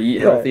if you were to eat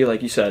healthy,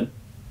 like you said,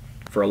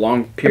 for a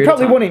long period of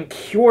time... It probably wouldn't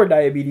cure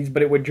diabetes,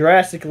 but it would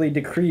drastically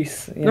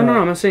decrease... No,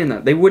 I'm not saying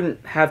that. They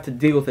wouldn't have to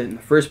deal with it in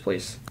the first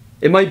place.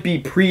 It might be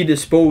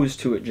predisposed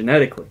to it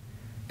genetically.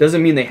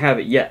 Doesn't mean they have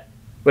it yet.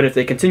 But if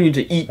they continue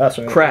to eat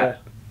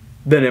crap,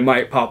 then it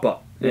might pop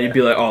up. And you'd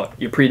be like, oh,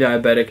 you're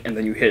pre-diabetic, and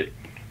then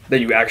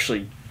you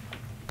actually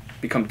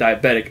become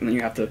diabetic, and then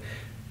you have to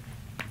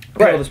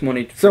pay all this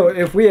money. So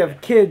if we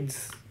have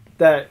kids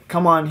that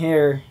come on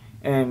here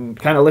and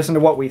kind of listen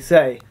to what we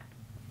say,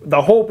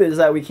 the hope is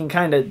that we can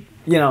kind of,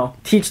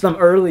 teach them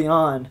early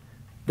on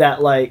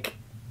that, like,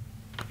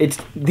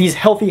 these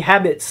healthy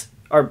habits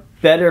are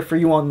better for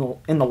you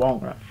in the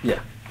long run. Yeah.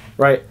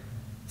 Right?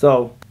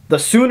 So the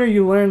sooner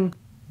you learn,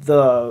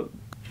 the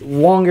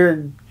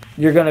longer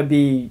you're going to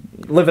be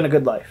living a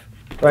good life.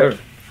 Right?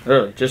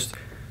 Early. Just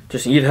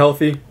eat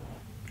healthy.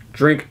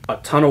 Drink a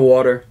ton of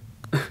water.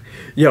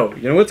 Yo,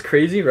 you know what's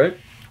crazy, right?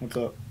 What's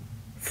up?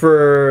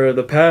 For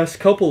the past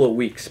couple of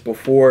weeks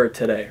before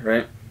today,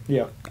 right?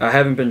 Yeah. I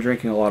haven't been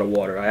drinking a lot of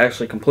water. I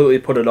actually completely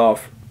put it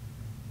off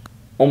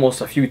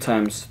almost a few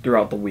times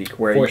throughout the week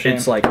where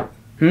it's like...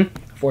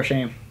 For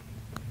shame.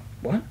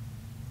 What?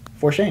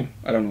 For shame.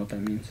 I don't know what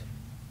that means.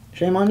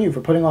 Shame on you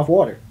for putting off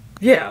water.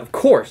 Yeah, of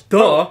course.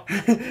 Duh.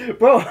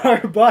 Bro,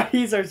 our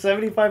bodies are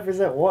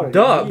 75% water.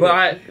 Duh,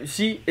 but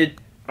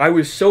I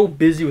was so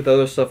busy with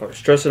other stuff. I was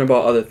stressing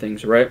about other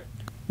things, right?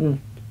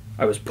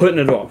 I was putting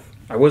it off.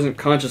 I wasn't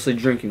consciously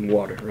drinking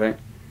water, right?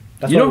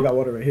 That's why we got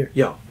water right here.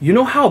 Yo, you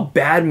know how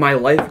bad my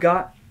life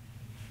got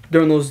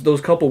during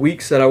those couple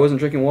weeks that I wasn't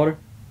drinking water?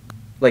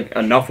 Like,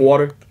 enough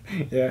water?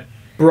 Yeah.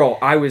 Bro,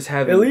 I was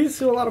having... It leads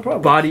to a lot of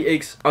problems. Body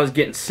aches. I was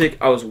getting sick.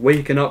 I was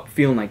waking up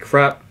feeling like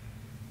crap.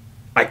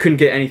 I couldn't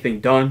get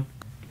anything done.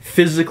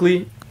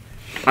 Physically,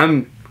 I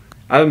haven't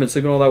been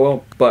sleeping all that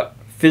well, but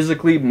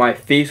physically, my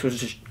face was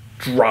just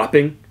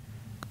dropping.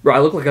 Bro, I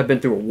look like I've been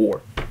through a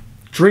war.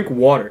 Drink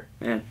water,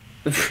 man.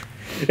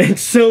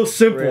 It's so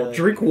simple. Really?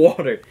 Drink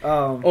water.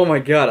 Oh my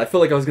god, I feel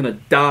like I was gonna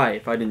die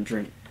if I didn't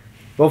drink.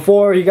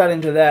 Before you got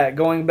into that,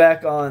 going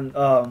back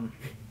on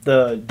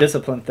the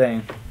discipline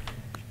thing,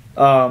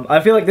 I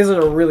feel like this is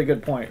a really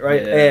good point,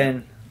 right? Yeah.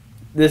 And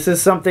this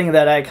is something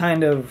that I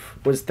kind of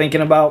was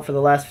thinking about for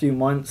the last few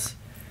months.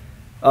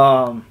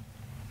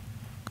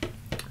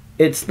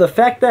 It's the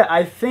fact that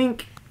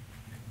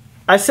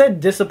I said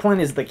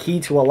discipline is the key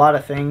to a lot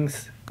of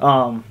things.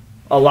 A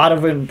lot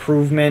of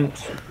improvement.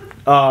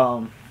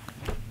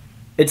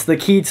 It's the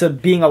key to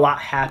being a lot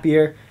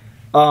happier.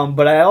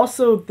 But I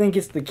also think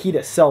it's the key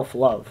to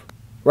self-love,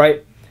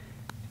 right?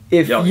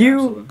 If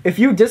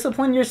you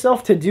discipline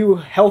yourself to do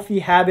healthy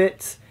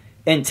habits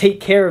and take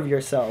care of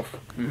yourself,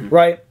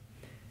 right?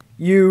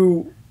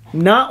 You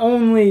not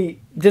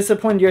only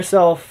disciplined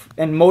yourself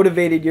and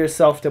motivated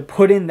yourself to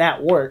put in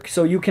that work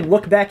so you can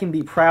look back and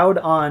be proud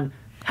on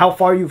how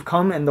far you've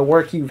come and the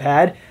work you've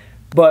had,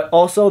 but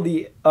also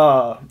the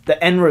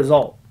end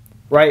result,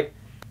 right?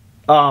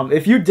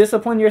 If you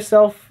discipline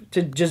yourself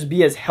to just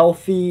be as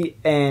healthy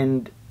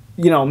and,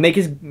 make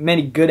as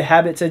many good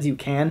habits as you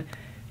can,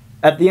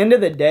 at the end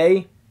of the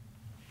day,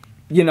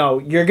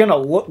 you're going to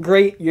look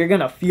great, you're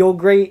going to feel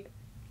great.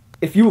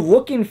 If you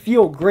look and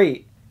feel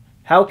great,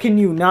 how can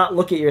you not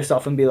look at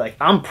yourself and be like,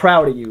 I'm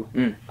proud of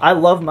you. I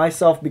love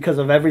myself because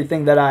of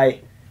everything that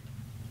I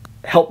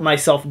helped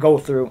myself go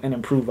through and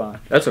improve on.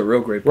 That's a real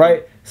great point.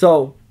 Right?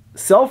 So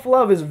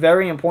self-love is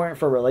very important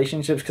for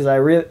relationships because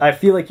I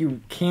feel like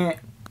you can't.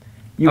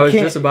 I was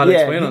just about to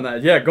explain on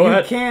that. Yeah, go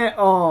ahead.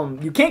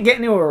 You can't get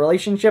into a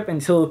relationship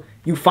until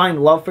you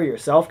find love for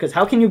yourself, because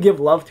how can you give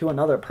love to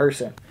another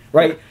person,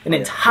 right? An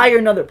entire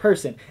another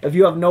person if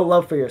you have no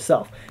love for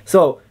yourself.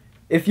 So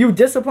if you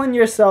discipline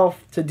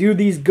yourself to do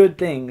these good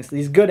things,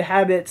 these good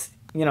habits,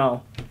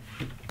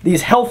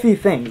 these healthy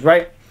things,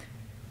 right?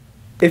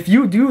 If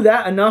you do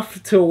that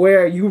enough to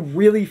where you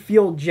really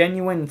feel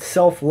genuine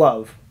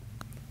self-love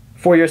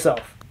for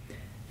yourself,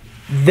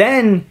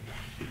 then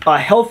a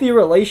healthy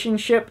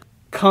relationship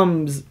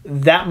comes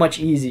that much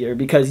easier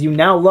because you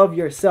now love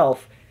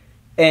yourself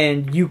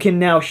and you can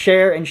now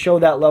share and show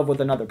that love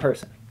with another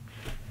person,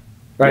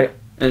 right?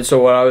 Yeah. And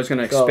so what I was going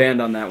to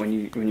expand on that when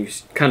you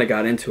kind of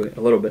got into it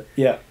a little bit.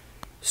 Yeah.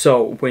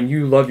 So when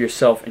you love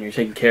yourself and you're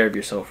taking care of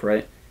yourself,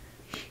 right?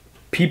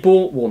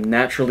 People will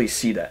naturally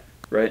see that,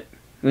 right?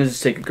 Let's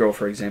just take a girl,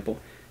 for example.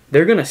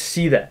 They're going to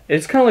see that.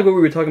 It's kind of like what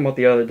we were talking about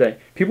the other day.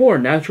 People are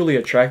naturally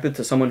attracted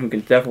to someone who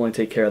can definitely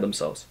take care of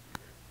themselves.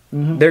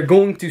 They're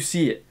going to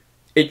see it.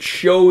 It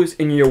shows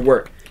in your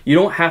work. You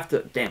don't have to...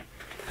 Damn.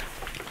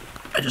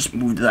 I just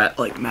moved that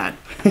like mad.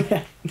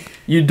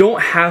 You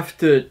don't have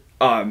to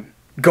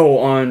go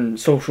on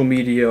social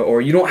media,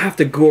 or you don't have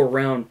to go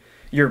around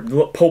your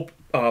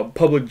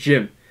public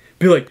gym.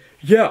 Be like,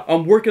 yeah,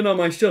 I'm working on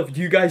myself.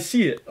 Do you guys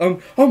see it?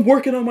 I'm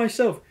working on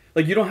myself.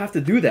 Like, you don't have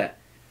to do that.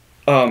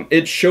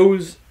 It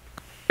shows...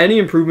 Any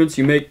improvements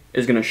you make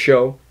is going to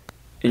show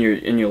in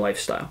your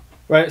lifestyle.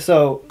 Right,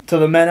 so to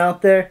the men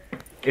out there,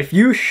 if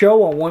you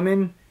show a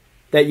woman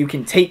that you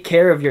can take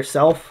care of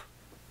yourself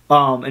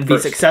and be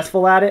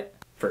successful at it.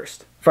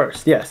 First,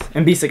 yes.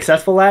 And be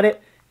successful at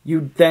it,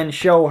 you then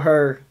show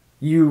her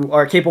you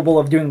are capable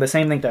of doing the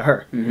same thing to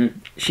her.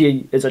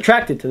 She is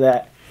attracted to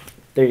that.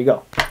 There you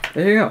go.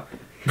 There you go.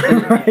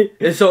 Right.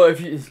 And so if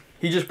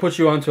he just puts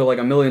you onto like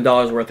 $1 million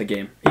worth of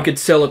game, he could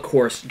sell a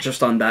course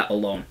just on that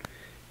alone.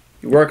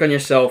 You work on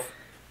yourself,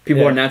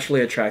 people are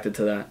naturally attracted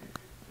to that.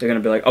 They're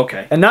going to be like,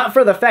 okay. And not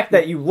for the fact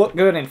that you look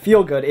good and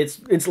feel good.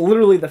 It's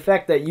literally the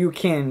fact that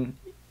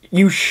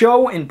you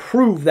show and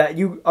prove that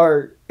you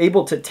are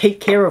able to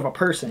take care of a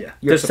person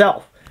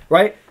yourself,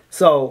 right?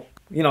 So,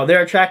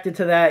 they're attracted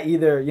to that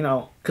either,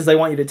 because they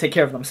want you to take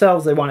care of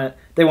themselves. They want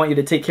you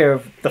to take care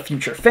of the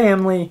future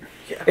family.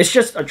 Yeah. It's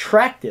just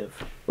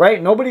attractive,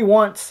 right? Nobody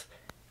wants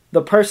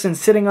the person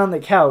sitting on the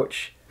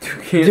couch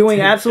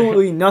doing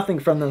absolutely nothing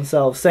from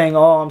themselves, saying,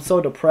 oh, I'm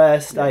so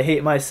depressed, I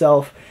hate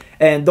myself.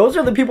 And those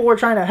are the people we're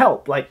trying to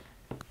help. Like,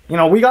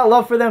 we got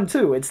love for them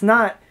too.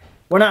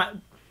 We're not,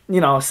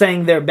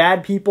 saying they're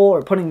bad people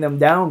or putting them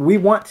down. We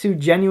want to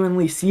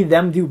genuinely see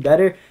them do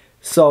better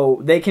so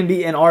they can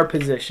be in our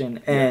position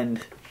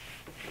and,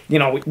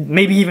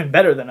 maybe even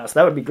better than us.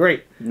 That would be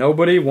great.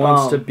 Nobody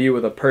wants to be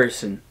with a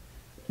person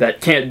that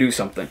can't do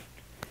something.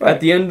 Right. At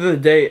the end of the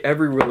day,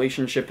 every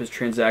relationship is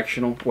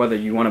transactional, whether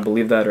you want to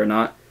believe that or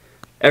not.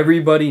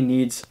 Everybody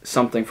needs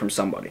something from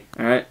somebody,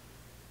 all right?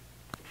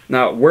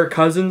 Now, we're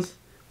cousins,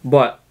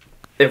 but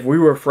if we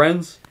were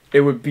friends,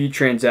 it would be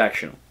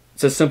transactional.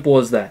 It's as simple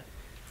as that.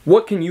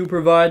 What can you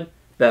provide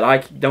that I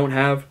don't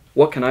have?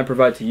 What can I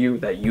provide to you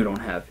that you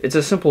don't have? It's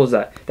as simple as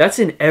that. That's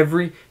in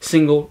every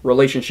single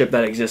relationship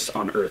that exists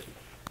on Earth.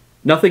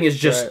 Nothing is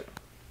just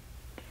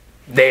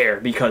there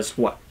because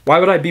what? Why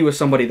would I be with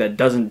somebody that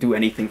doesn't do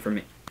anything for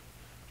me?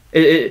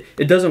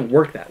 It doesn't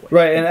work that way.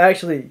 Right, and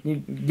actually,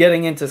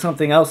 getting into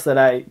something else that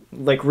I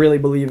really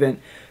believe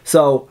in.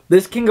 So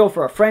this can go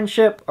for a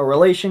friendship, a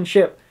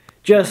relationship,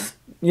 just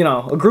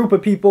a group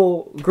of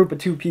people, a group of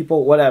two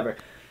people, whatever.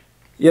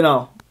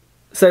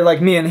 Say like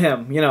me and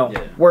him.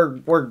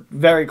 We're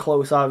very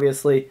close,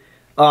 obviously.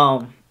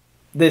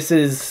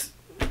 This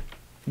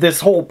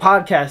whole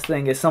podcast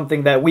thing is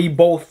something that we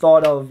both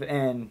thought of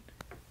and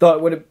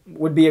thought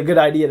would be a good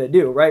idea to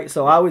do, right?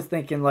 So I was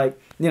thinking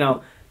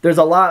there's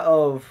a lot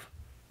of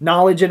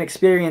knowledge and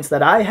experience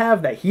that I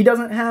have that he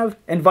doesn't have,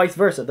 and vice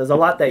versa. There's a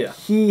lot that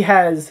he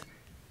has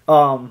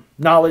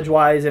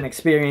knowledge-wise and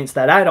experience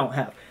that I don't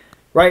have,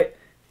 right?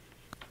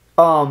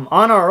 On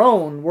our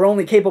own, we're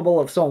only capable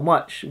of so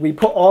much. We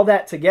put all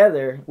that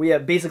together, we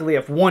basically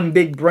have one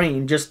big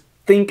brain. Just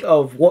think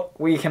of what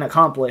we can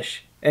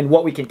accomplish and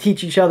what we can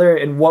teach each other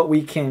and what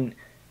we can,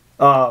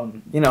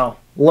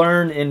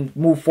 learn and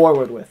move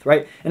forward with,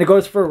 right? And it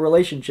goes for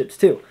relationships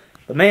too.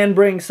 The man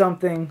brings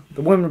something,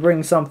 the woman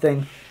brings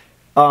something.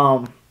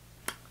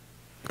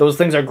 Those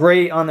things are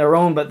great on their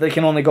own, but they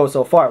can only go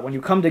so far. When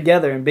you come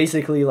together and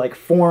basically like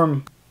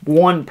form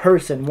one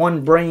person,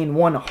 one brain,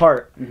 one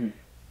heart,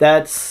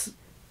 that's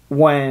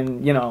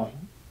when,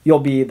 you'll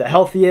be the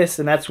healthiest,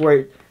 and that's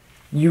where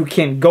you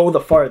can go the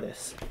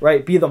farthest,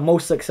 right? Be the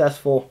most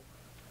successful.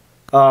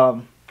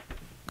 I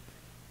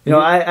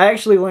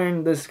actually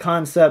learned this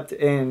concept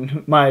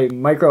in my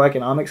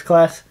microeconomics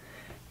class.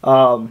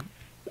 I'm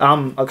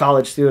a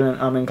college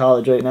student. I'm in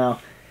college right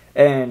now.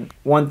 And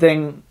one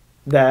thing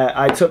that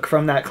I took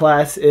from that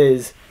class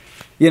is,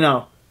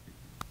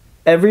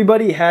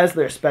 everybody has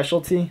their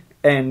specialty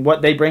and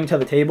what they bring to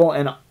the table.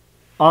 And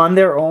on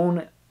their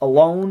own,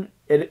 alone,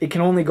 it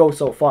can only go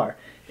so far.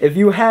 If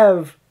you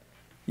have,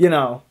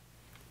 a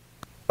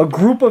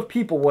group of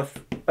people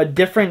with a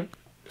different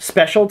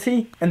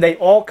specialty and they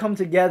all come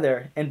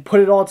together and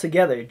put it all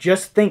together,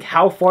 just think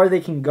how far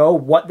they can go,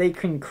 what they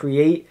can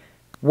create,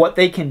 what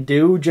they can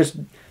do. Just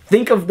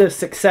think of the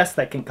success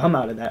that can come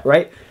out of that,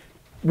 right?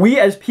 We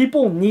as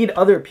people need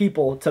other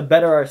people to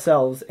better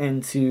ourselves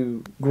and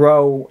to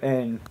grow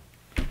and,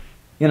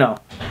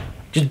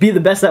 just be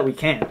the best that we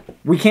can.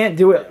 We can't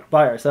do it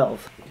by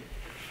ourselves.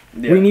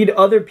 Yeah. We need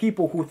other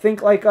people who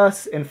think like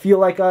us and feel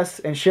like us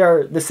and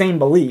share the same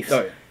beliefs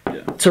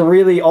to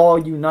really all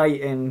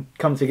unite and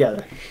come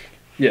together.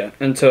 Yeah,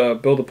 and to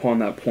build upon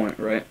that point,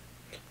 right?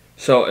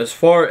 So as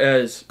far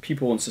as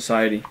people in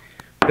society,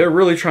 they're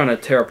really trying to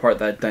tear apart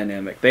that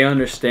dynamic. They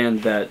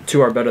understand that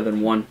two are better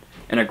than one,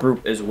 and a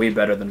group is way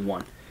better than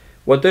one.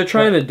 What they're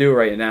trying to do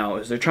right now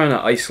is they're trying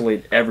to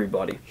isolate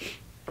everybody.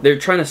 They're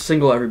trying to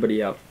single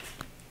everybody out.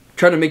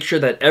 Trying to make sure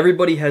that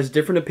everybody has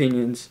different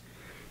opinions.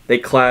 They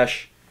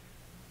clash.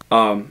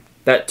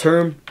 That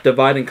term,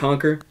 divide and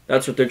conquer,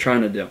 that's what they're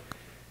trying to do.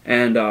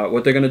 And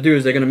what they're going to do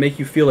is they're going to make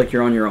you feel like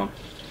you're on your own.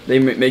 They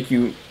make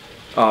you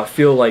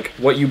feel like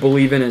what you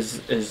believe in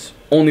is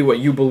only what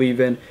you believe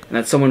in, and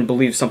that someone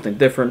believes something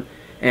different.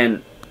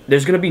 And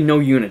there's going to be no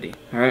unity,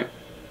 all right?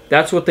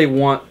 That's what they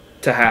want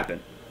to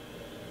happen.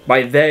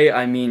 By they,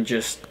 I mean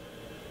just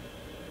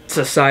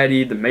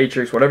society, the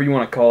matrix, whatever you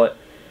want to call it.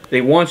 They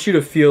want you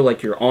to feel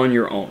like you're on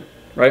your own,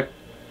 right?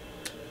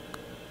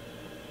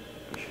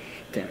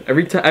 Damn,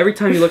 every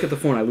time you look at the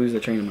phone, I lose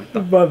the train of my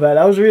thought. My bad.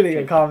 I was reading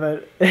a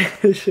comment.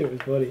 This shit was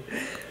funny.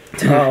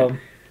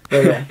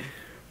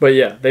 But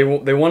yeah, they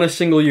want to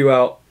single you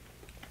out.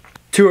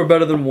 Two are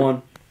better than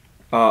one.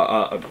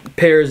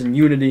 Pairs and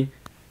unity.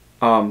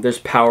 There's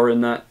power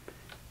in that.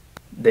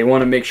 They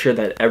want to make sure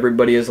that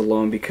everybody is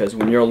alone, because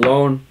when you're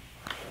alone,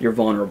 you're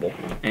vulnerable,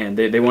 and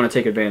they want to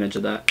take advantage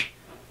of that.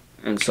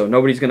 And so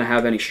nobody's gonna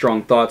have any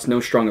strong thoughts, no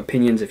strong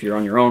opinions if you're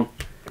on your own.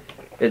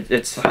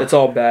 It's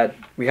all bad.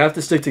 We have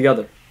to stick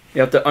together. We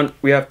have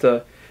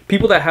to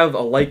people that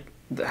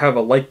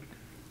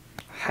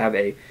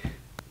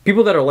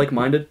people that are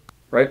like-minded,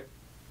 right?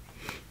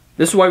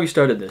 This is why we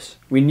started this.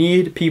 We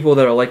need people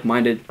that are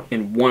like-minded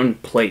in one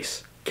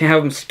place. Can't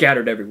have them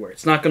scattered everywhere.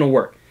 It's not gonna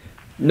work.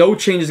 No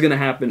change is gonna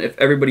happen if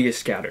everybody is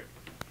scattered.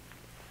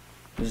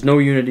 There's no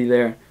unity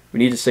there. We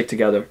need to stick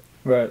together.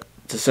 Right.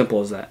 It's as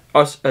simple as that.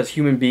 Us as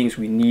human beings,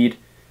 we need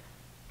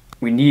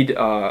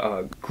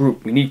a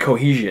group. We need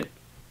cohesion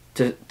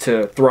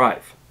to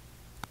thrive.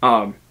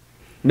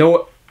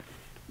 No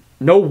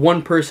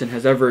one person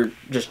has ever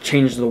just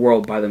changed the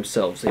world by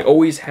themselves. They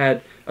always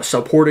had a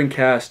supporting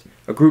cast,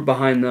 a group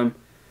behind them.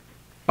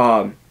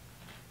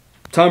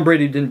 Tom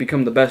Brady didn't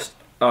become the best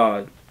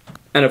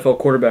NFL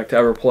quarterback to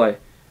ever play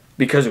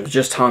because it was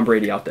just Tom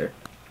Brady out there.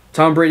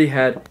 Tom Brady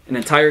had an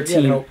entire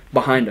team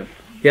behind him.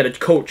 He had a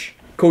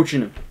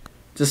coaching him.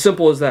 It's as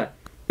simple as that.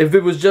 If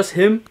it was just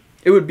him,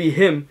 it would be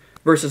him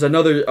versus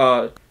another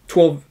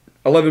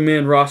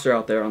 11-man roster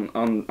out there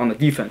on the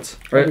defense.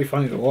 Right? That'd be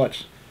funny to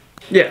watch.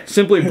 Yeah,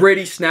 simply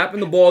Brady snapping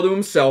the ball to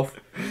himself,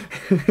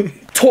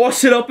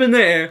 toss it up in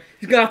the air.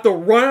 He's going to have to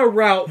run a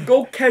route,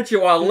 go catch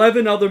it while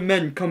 11 other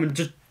men come and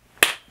just...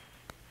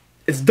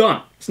 It's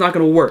done. It's not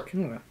going to work.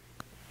 Yeah.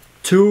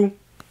 Two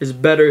is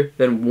better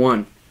than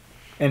one.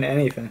 In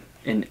anything.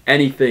 In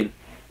anything.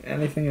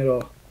 Anything at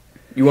all.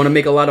 You want to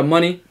make a lot of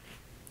money?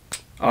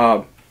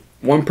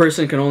 One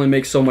person can only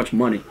make so much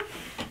money.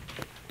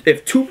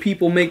 If two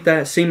people make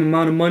that same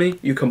amount of money,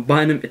 you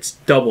combine them, it's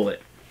double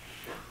it.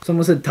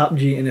 Someone said Top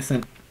G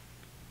innocent.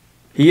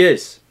 He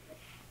is.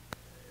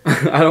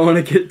 I don't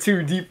want to get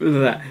too deep into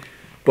that.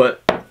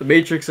 But the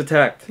Matrix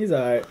attacked. He's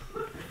alright.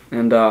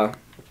 And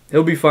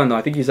he'll be fine though.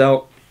 I think he's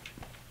out.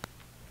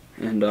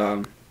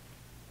 And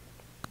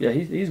yeah,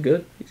 he's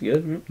good. He's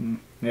good.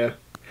 Yeah.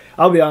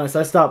 I'll be honest.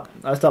 I stopped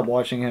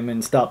watching him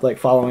and stopped like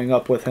following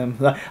up with him.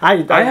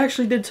 I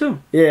actually did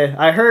too. Yeah,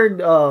 I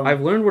heard.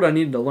 I've learned what I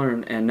needed to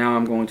learn, and now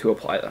I'm going to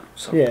apply that.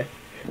 So. Yeah,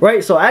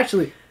 right. So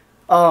actually,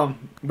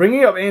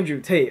 bringing up Andrew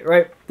Tate,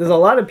 right? There's a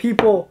lot of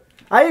people.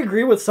 I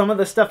agree with some of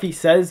the stuff he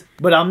says,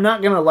 but I'm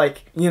not gonna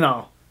like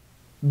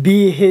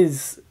be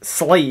his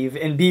slave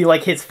and be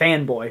like his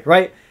fanboy,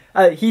 right?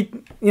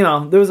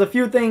 There was a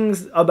few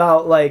things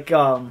about like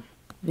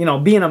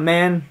being a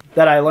man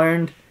that I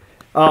learned.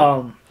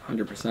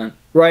 100%.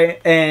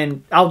 Right,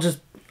 and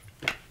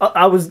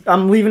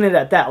I'm leaving it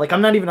at that. Like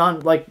I'm not even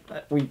on, like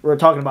we were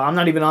talking about, I'm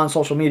not even on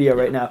social media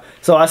right now.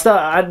 So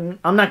I'm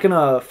not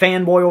gonna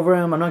fanboy over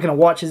him. I'm not gonna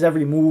watch his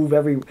every move.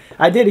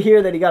 I did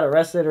hear that he got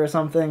arrested or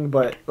something,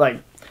 but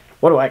like,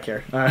 what do I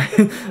care?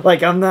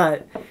 Like I'm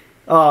not.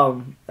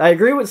 I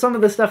agree with some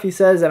of the stuff he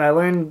says, and I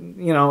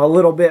learned a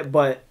little bit,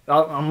 but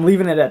I'm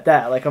leaving it at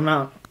that. Like I'm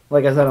not,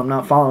 like I said, I'm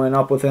not following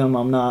up with him.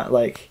 I'm not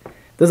like.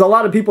 There's a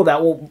lot of people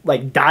that will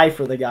like die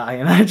for the guy,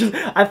 and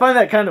I find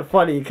that kind of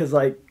funny because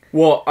like.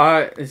 Well,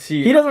 I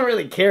see. He doesn't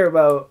really care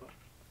about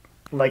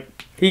like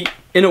in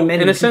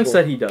a sense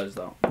that he does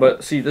though.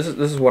 But see, this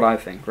is what I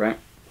think, right?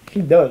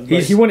 He does.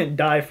 He wouldn't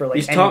die for like.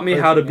 He's taught me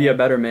how to be a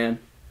better man.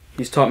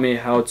 He's taught me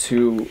how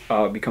to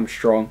become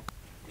strong.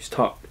 He's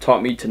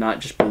taught me to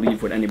not just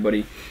believe what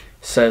anybody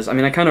says. I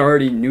mean, I kind of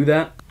already knew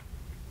that,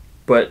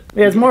 but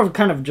yeah, it's more of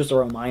kind of just a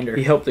reminder.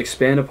 He helped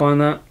expand upon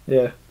that.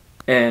 Yeah.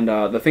 And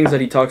the things that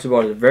he talks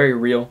about are very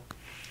real,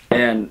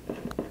 and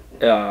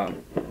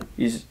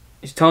he's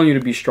telling you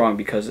to be strong,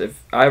 because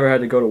if I ever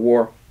had to go to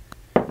war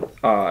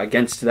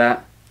against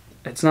that,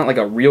 it's not like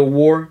a real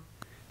war.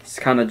 It's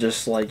kind of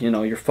just like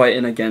you're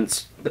fighting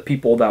against the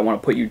people that want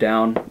to put you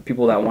down,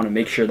 people that want to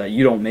make sure that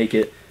you don't make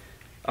it.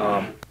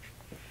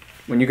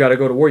 When you got to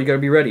go to war, you got to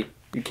be ready.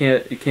 You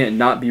can't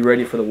not be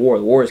ready for the war.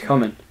 The war is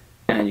coming,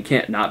 and you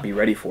can't not be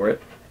ready for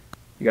it.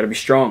 You got to be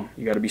strong.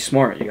 You got to be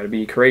smart. You got to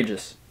be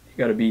courageous.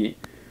 You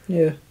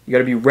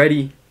gotta be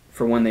ready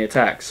for when they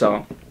attack.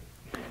 So,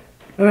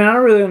 I mean, I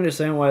don't really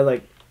understand why,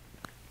 like,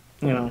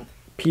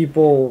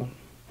 people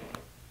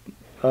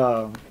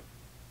don't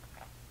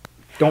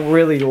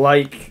really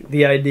like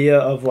the idea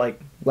of like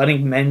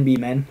letting men be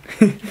men.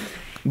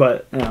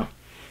 But I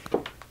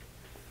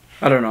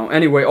don't know.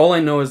 Anyway, all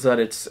I know is that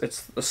it's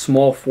a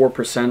small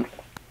 4%.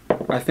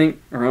 I think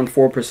around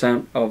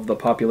 4% of the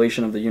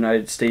population of the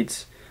United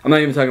States. I'm not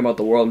even talking about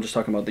the world. I'm just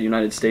talking about the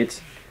United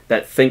States.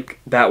 That think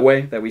that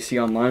way, that we see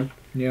online.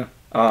 Yeah.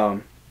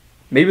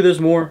 Maybe there's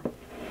more,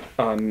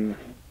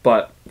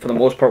 but for the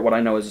most part, what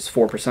I know is it's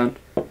 4%.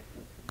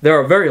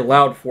 They're a very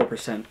loud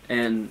 4%,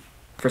 and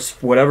for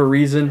whatever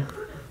reason,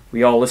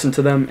 we all listen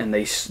to them, and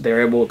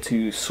they're able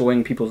to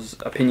swing people's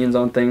opinions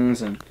on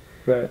things, and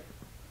right.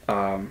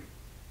 And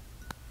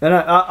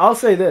I'll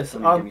say this.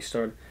 Get me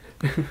started.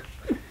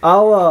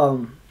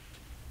 What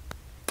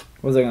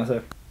was I gonna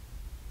say?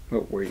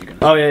 What were you gonna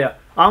say? Oh yeah.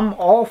 I'm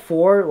all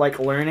for like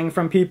learning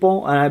from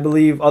people, and I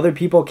believe other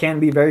people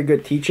can be very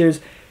good teachers.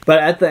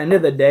 But at the end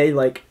of the day,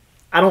 like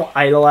I don't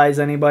idolize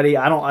anybody.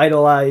 I don't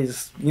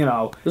idolize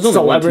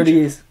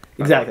celebrities.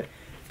 Exactly.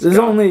 There's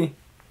only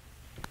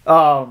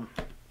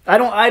I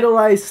don't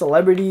idolize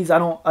celebrities. I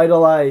don't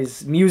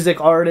idolize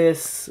music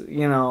artists. I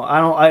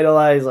don't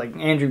idolize like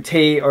Andrew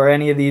Tate or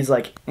any of these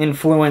like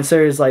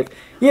influencers. Like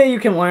yeah,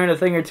 you can learn a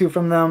thing or two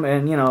from them,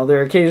 and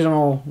their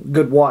occasional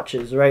good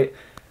watches, right?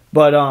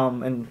 But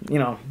and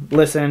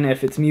listen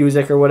if it's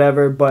music or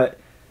whatever. But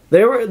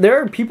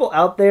there are people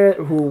out there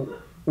who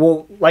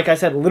will, like I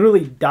said,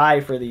 literally die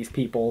for these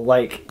people.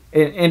 Like,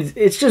 and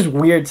it's just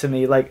weird to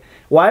me. Like,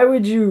 why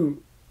would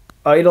you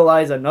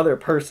idolize another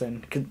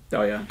person?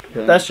 Oh yeah,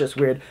 that's just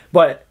weird.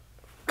 But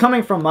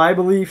coming from my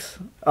beliefs,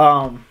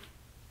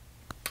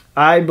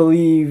 I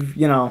believe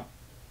the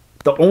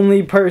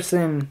only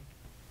person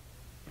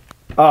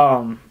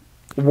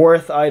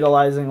worth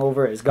idolizing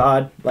over is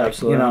God. Like,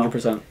 absolutely,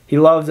 100%. He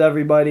loves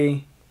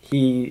everybody.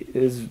 He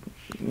is,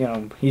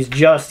 he's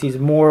just. He's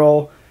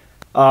moral.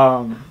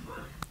 Of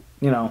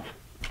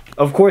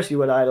course you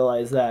would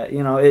idolize that.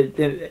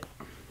 It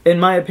in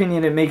my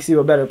opinion, it makes you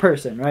a better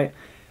person, right?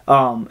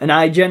 And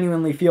I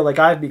genuinely feel like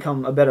I've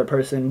become a better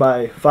person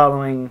by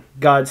following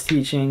God's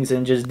teachings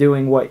and just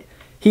doing what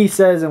He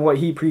says and what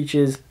He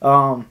preaches.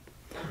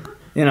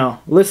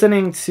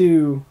 Listening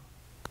to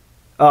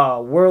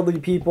worldly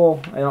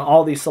people and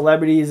all these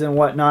celebrities and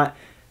whatnot.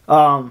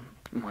 Oh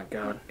my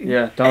God!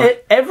 Yeah,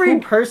 every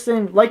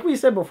person, like we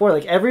said before,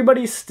 like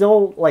everybody's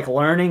still like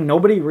learning.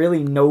 Nobody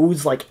really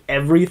knows like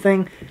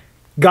everything.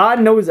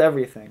 God knows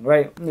everything,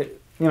 right?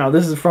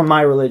 This is from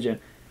my religion.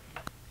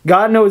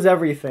 God knows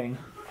everything.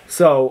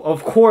 So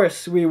of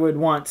course we would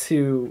want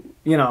to,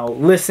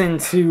 listen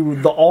to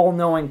the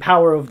all-knowing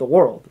power of the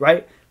world,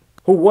 right?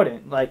 Who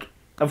wouldn't? Like,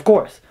 of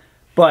course.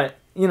 But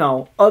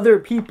other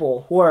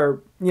people who are,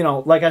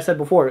 like I said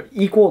before,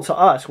 equal to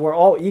us. We're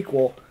all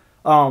equal.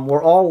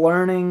 We're all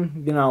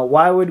learning.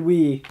 Why would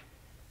we,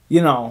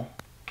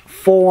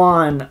 full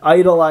on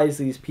idolize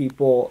these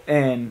people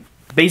and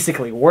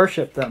basically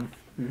worship them?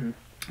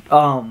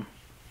 Mm-hmm.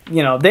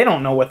 you know, they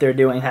don't know what they're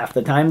doing half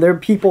the time. They're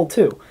people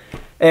too.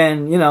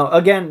 And, you know,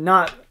 again,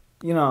 not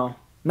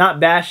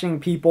bashing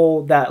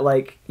people that,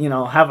 like, you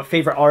know, have a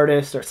favorite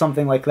artist or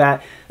something like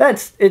that.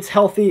 It's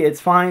healthy, it's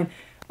fine.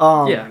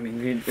 Yeah, I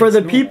mean, for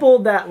the people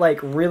that, like,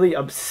 really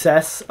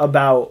obsess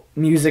about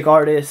music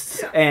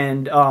artists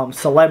and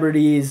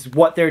celebrities,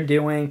 what they're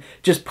doing,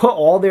 just put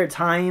all their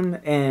time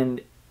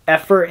and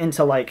effort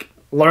into, like,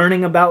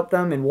 learning about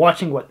them and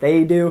watching what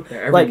they do.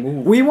 Like,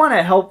 we want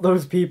to help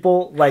those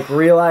people, like,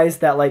 realize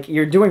that, like,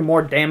 you're doing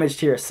more damage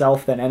to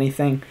yourself than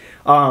anything.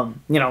 You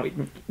know,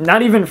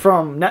 not even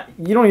from,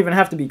 you don't even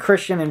have to be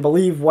Christian and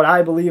believe what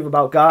I believe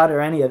about God or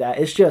any of that.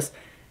 It's just,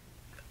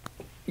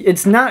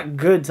 it's not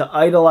good to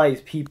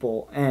idolize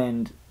people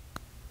and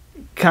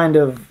kind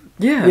of,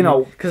 you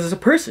know, because it's a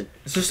person.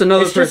 It's just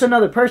another person. It's just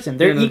another person.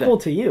 They're equal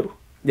to you.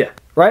 Yeah.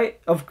 Right?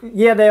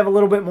 Yeah, they have a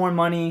little bit more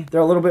money.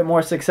 They're a little bit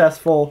more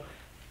successful.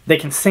 They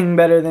can sing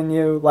better than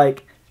you.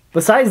 Like,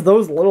 besides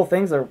those little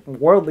things are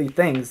worldly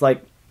things.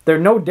 Like, they're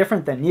no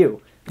different than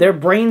you. Their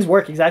brains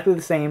work exactly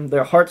the same.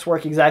 Their hearts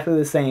work exactly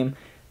the same.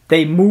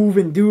 They move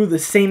and do the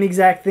same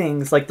exact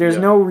things. Like, there's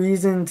no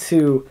reason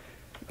to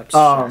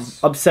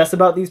obsess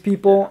about these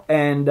people.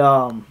 And,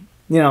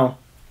 you know,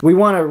 we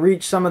want to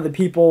reach some of the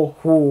people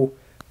who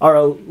are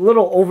a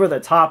little over the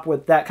top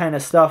with that kind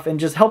of stuff and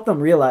just help them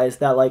realize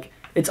that, like,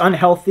 it's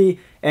unhealthy,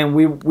 and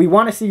we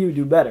want to see you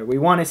do better. We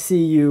want to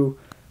see you,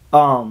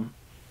 you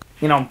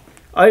know,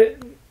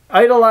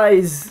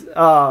 idolize, you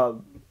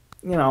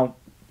know,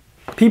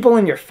 people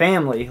in your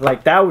family.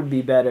 Like, that would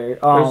be better.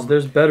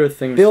 There's better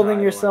things.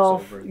 Building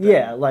yourself,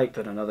 like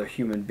than another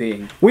human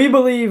being. We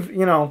believe,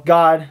 you know,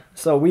 God,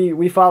 so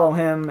we follow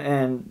Him,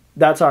 and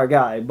that's our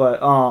guy.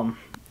 But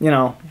you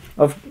know,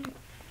 of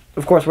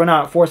course, we're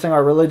not forcing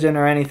our religion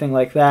or anything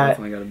like that.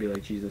 Definitely got to be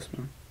like Jesus,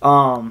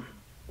 man.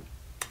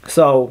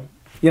 So,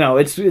 you know,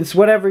 it's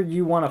whatever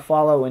you want to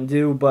follow and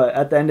do, but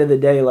at the end of the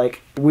day,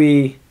 like,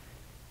 we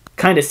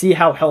kind of see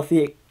how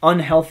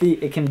unhealthy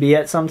it can be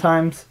at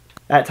times.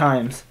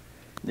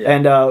 Yeah.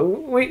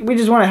 And we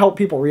just want to help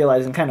people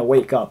realize and kind of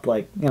wake up.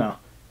 Like, you know,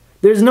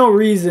 there's no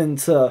reason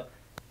to,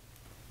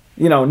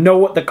 you know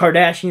what the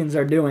Kardashians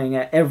are doing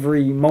at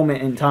every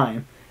moment in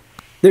time.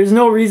 There's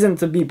no reason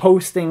to be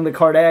posting the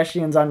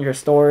Kardashians on your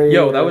story.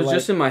 Yo, that was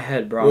just in my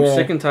head, bro. I'm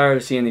sick and tired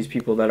of seeing these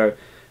people that are...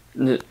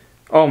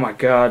 Oh my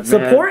god, man.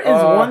 Support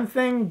is one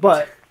thing,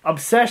 but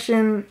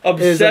obsessing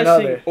is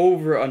another.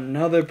 Over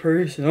another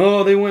person.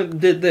 Oh, they went and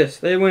did this.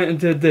 They went and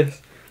did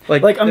this.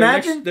 Like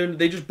imagine...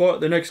 they just bought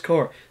their next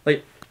car.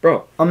 Like,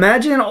 bro.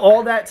 Imagine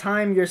all that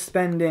time you're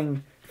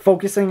spending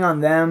focusing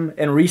on them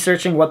and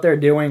researching what they're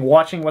doing,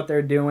 watching what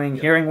they're doing,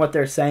 hearing what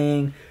they're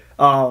saying,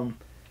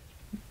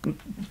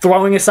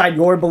 throwing aside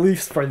your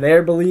beliefs for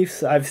their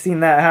beliefs. I've seen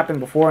that happen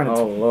before, and it's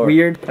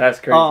weird. That's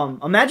crazy.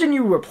 Imagine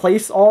you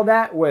replace all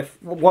that with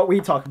what we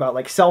talk about,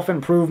 like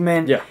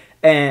self-improvement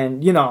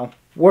and, you know,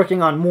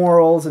 working on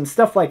morals and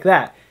stuff like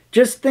that.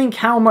 Just think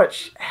how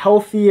much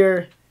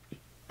healthier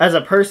as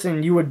a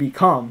person you would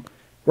become,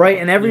 right?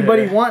 And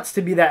everybody wants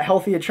to be that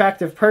healthy,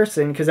 attractive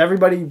person because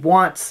everybody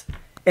wants,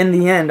 in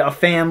the end, a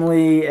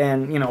family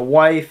and, you know,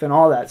 wife and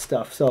all that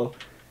stuff. So...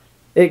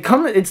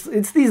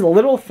 It's these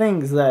little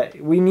things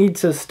that we need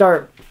to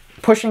start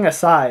pushing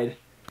aside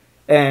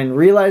and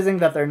realizing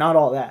that they're not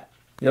all that.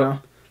 You know?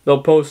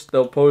 They'll post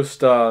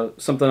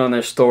something on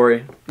their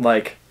story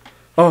like,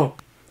 "Oh,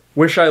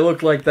 wish I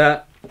looked like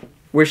that.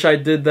 Wish I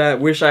did that.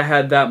 Wish I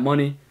had that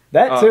money."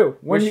 That too.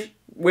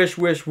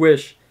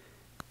 Wish.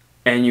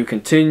 And you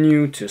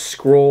continue to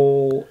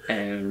scroll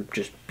and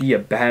just be a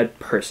bad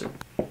person.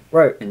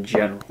 Right. In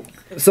general.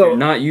 So you're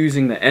not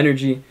using the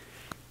energy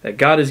that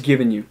God has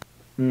given you.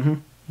 Mm-hmm.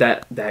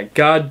 That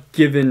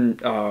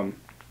God-given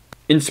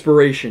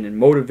inspiration and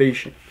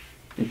motivation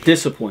and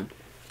discipline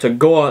to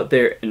go out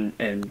there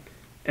and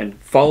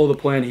follow the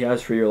plan He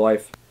has for your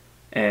life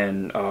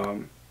and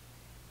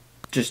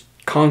just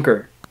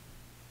conquer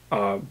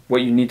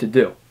what you need to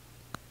do.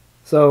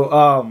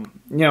 So,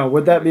 you know,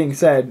 with that being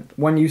said,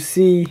 when you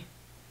see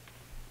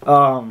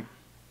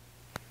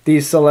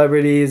these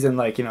celebrities and,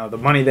 like, you know, the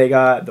money they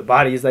got, the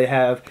bodies they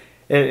have,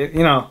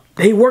 you know...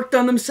 They worked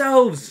on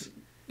themselves!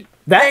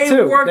 That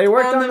too. They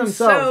worked on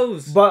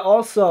themselves. But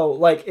also,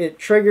 like, it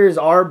triggers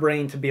our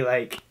brain to be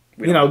like,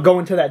 you know, go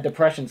into that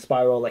depression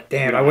spiral. Like,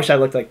 damn, I wish I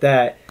looked like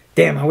that.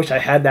 Damn, I wish I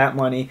had that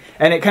money.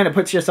 And it kind of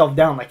puts yourself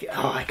down. Like,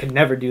 oh, I could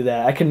never do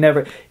that. I could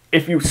never.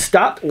 If you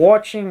stopped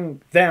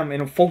watching them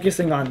and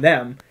focusing on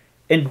them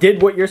and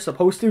did what you're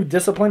supposed to,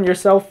 discipline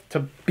yourself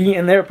to be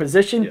in their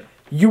position,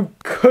 you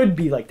could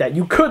be like that.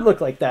 You could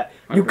look like that.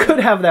 You could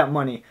have that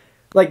money.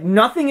 Like,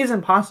 nothing is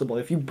impossible.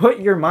 If you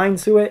put your mind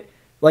to it,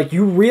 like,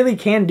 you really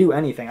can do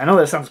anything. I know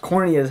that sounds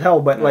corny as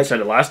hell, but, like... I said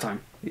it last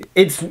time.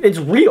 It's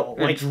real.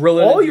 Like, drill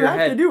it all you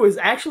have to do is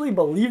actually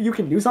believe you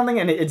can do something,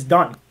 and it's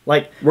done.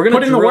 Like,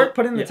 put in the work,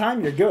 put in the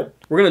time, you're good.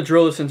 We're going to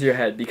drill this into your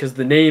head, because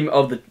the name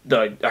of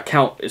the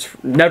account is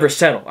Never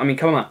Settle. I mean,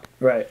 come on.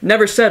 Right.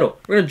 Never settle.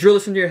 We're going to drill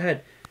this into your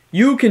head.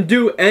 You can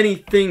do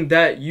anything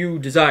that you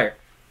desire.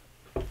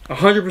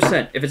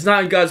 100%. If it's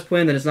not in God's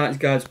plan, then it's not in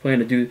God's plan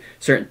to do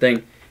a certain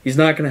thing. He's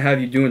not going to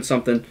have you doing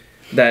something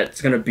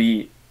that's going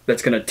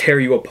to tear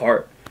you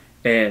apart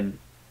and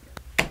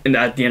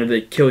at the end of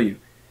the day kill you.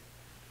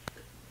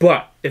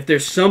 But if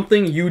there's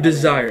something you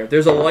desire, if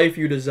there's a life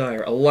you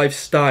desire, a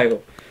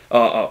lifestyle,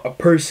 a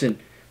person,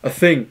 a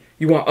thing,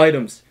 you want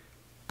items.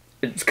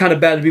 It's kind of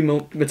bad to be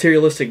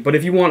materialistic, but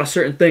if you want a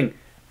certain thing,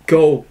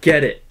 go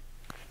get it.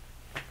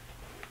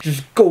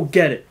 Just go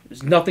get it.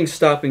 There's nothing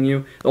stopping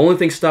you. The only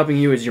thing stopping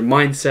you is your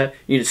mindset.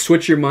 You need to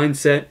switch your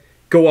mindset,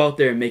 go out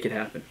there and make it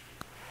happen.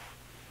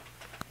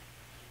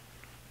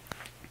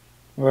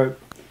 Right.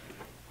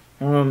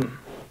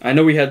 I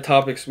know we had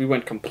topics. We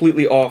went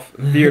completely off,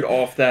 veered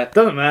off that.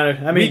 Doesn't matter.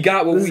 I mean, we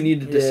got what we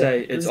needed to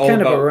say. It's all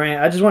kind about of a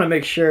rant. I just want to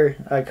make sure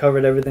I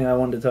covered everything I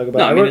wanted to talk about.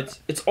 No, I mean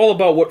it's all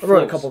about what I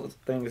wrote flows. a couple of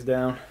things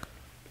down.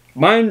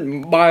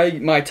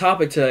 My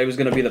topic today was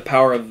going to be the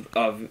power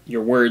of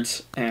your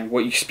words and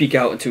what you speak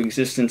out into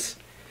existence,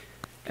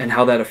 and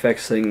how that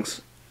affects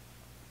things.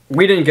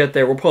 We didn't get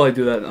there. We'll probably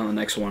do that on the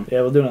next one.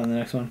 Yeah, we'll do it on the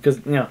next one because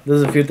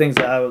there's a few things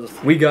that I was.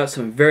 We got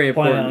some very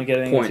planning important on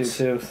getting points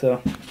into too.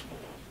 So,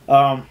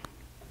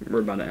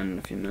 we're about to end in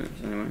a few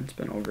minutes anyway. It's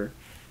been over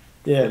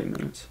 30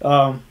 minutes.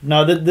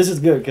 No, this is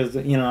good because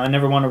I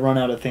never want to run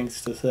out of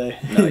things to say.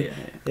 No,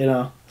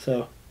 yeah.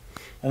 So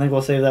I think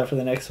we'll save that for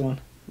the next one.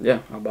 Yeah,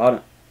 how about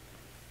it?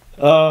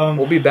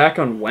 We'll be back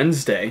on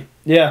Wednesday.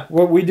 Yeah,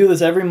 we do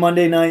this every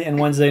Monday night and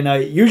Wednesday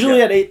night.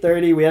 Usually at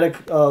 8:30. We had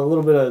a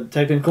little bit of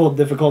technical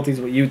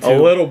difficulties with YouTube.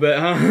 A little bit,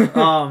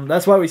 huh?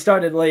 That's why we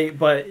started late.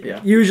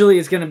 But usually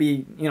it's gonna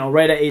be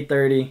right at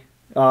 8:30.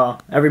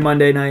 Every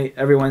Monday night,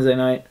 every Wednesday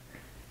night.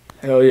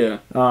 Hell yeah.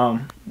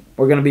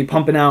 We're gonna be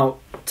pumping out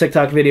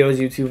TikTok videos,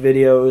 YouTube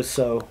videos.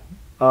 So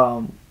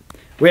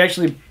we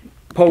actually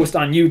post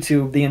on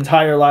YouTube the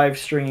entire live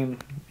stream.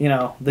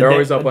 They're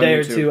always up on day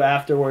or YouTube. two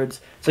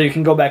afterwards, so you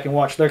can go back and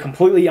watch. They're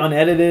completely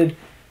unedited.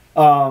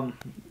 We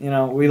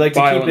like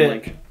to keep it.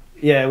 Link.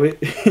 Yeah,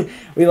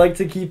 we like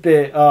to keep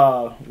it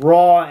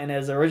raw and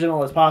as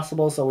original as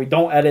possible, so we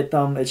don't edit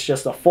them. It's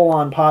just a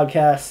full-on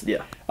podcast.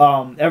 Yeah.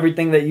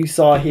 Everything that you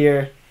saw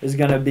here is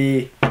gonna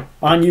be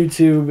on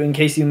YouTube. In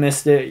case you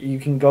missed it, you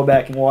can go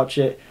back and watch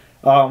it.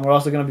 We're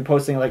also gonna be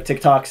posting like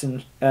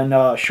TikToks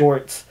and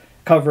shorts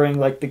covering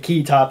like the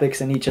key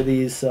topics in each of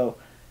these. So.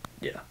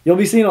 Yeah, you'll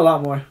be seeing a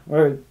lot more.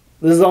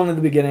 This is only the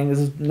beginning. This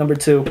is number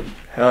 2.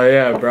 Hell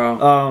yeah,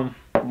 bro.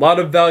 A lot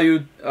of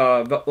value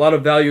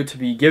to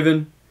be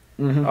given.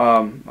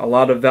 Mm-hmm. A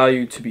lot of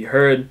value to be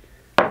heard.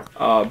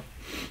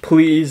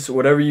 Please,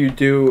 whatever you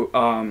do,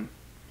 I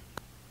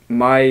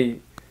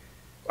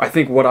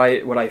think what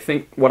I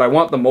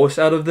want the most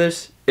out of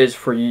this is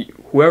for you,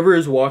 whoever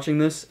is watching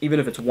this, even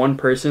if it's one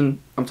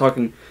person. I'm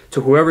talking to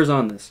whoever's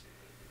on this.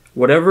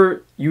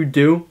 Whatever you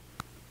do,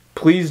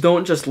 please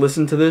don't just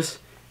listen to this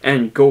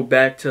and go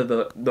back to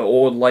the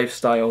old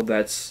lifestyle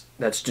that's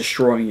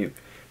destroying you.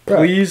 Right.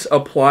 Please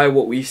apply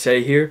what we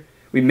say here.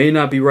 We may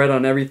not be right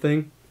on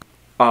everything.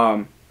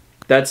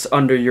 That's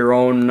under your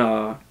own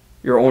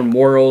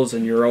morals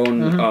and your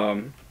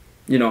own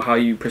how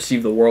you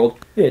perceive the world.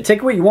 Yeah,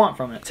 take what you want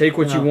from it. Take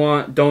what you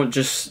want. Don't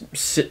just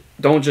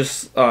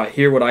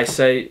hear what I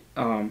say.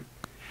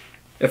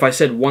 If I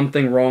said one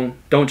thing wrong,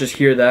 don't just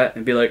hear that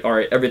and be like, all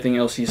right, everything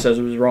else he says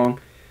was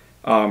wrong.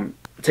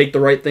 Take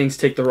the right things,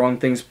 take the wrong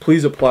things.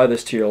 Please apply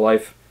this to your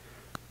life.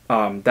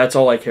 That's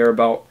all I care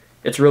about.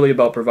 It's really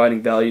about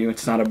providing value.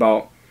 It's not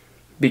about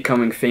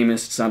becoming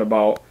famous. It's not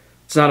about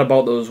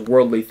those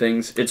worldly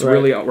things. It's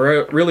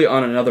we're really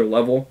on another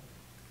level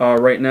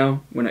right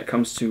now when it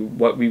comes to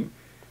what we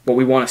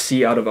want to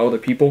see out of other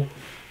people,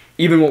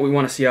 even what we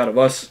want to see out of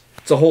us.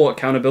 It's a whole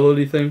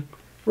accountability thing.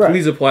 Right.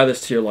 Please apply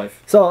this to your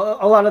life. So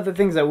a lot of the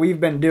things that we've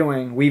been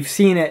doing, we've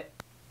seen it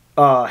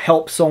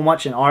help so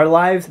much in our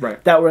lives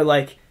that we're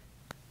like,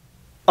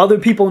 other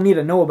people need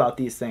to know about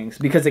these things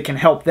because it can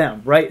help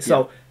them, right?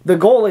 So the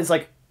goal is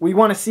like, we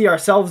want to see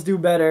ourselves do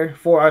better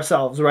for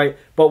ourselves, right?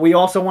 But we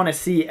also want to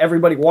see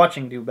everybody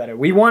watching do better.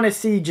 We want to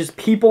see just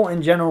people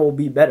in general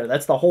be better.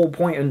 That's the whole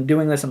point in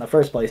doing this in the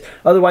first place.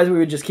 Otherwise, we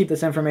would just keep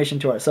this information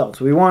to ourselves.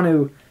 We want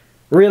to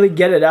really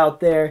get it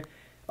out there.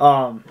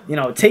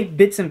 Take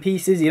bits and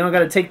pieces. You don't got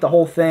to take the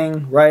whole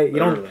thing, right? You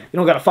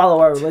don't got to follow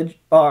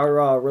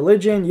our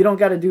religion. You don't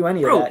got to do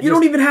any of that. You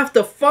don't even have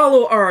to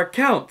follow our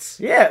accounts.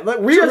 Yeah,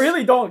 we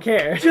really don't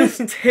care.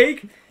 Just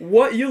take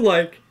what you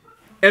like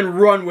and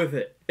run with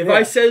it. If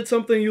I said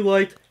something you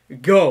liked,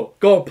 go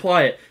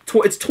apply it.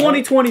 It's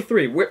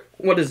 2023.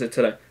 What is it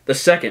today? The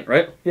 2nd,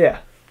 right? Yeah.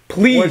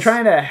 Please. We're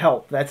trying to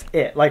help. That's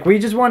it. Like, we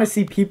just want to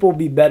see people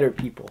be better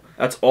people.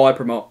 That's all I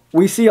promote.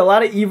 We see a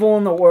lot of evil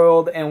in the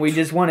world, and we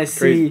just want to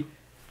see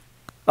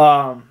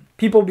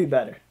people be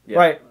better. Yeah.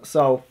 Right?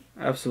 So.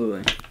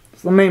 Absolutely.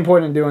 It's the main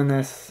point in doing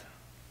this.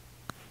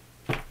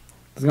 There's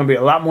going to be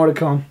a lot more to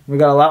come. We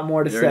got a lot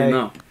more to say. Already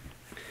know.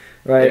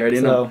 Right?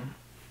 Already know.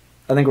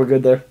 I think we're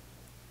good there.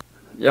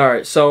 Yeah, all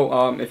right.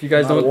 So, if you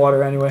guys don't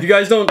water anyway. If you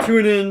guys don't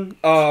tune in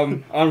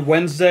on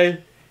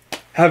Wednesday,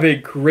 have a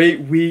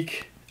great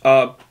week.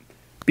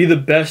 Be the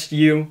best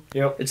you.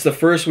 Yep. It's the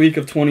first week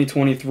of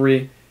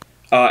 2023.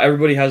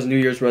 Everybody has New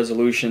Year's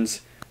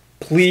resolutions.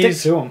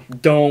 please Stick to 'em.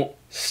 don't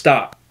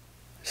stop.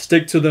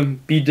 Stick to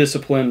them. Be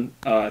disciplined.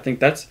 I think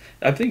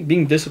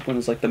being disciplined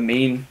is like the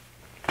main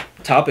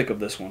topic of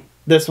this one.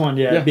 This one,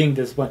 yeah, being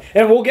disciplined.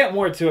 And we'll get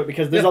more to it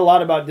because there's a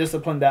lot about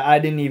discipline that I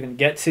didn't even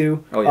get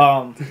to. Oh,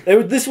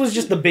 yeah. This was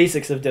just the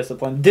basics of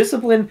discipline.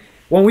 Discipline,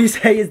 when we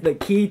say is the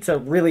key to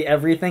really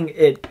everything,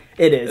 it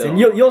is. And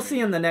you'll see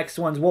in the next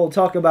ones, we'll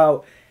talk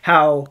about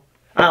how,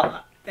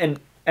 I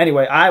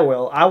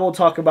will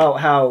talk about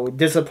how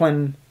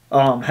discipline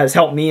has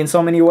helped me in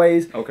so many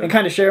ways. Okay. And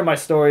kind of share my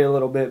story a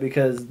little bit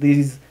because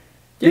these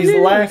we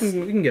last...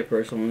 can get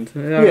personal into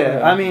it.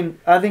 Yeah, I mean,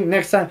 I think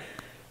next time,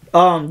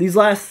 these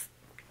last...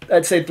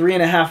 I'd say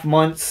 3.5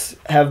 months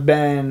have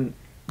been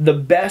the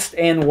best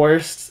and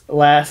worst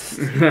last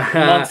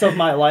months of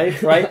my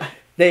life, right?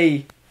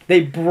 They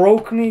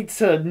broke me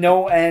to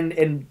no end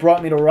and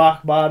brought me to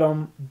rock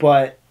bottom,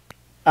 but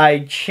I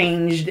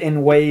changed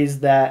in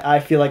ways that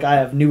I feel like I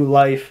have new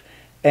life,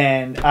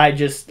 and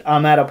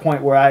I'm at a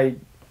point where I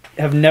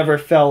have never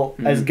felt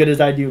as good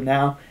as I do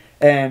now,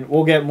 and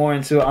we'll get more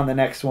into it on the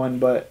next one,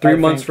 but 3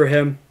 months for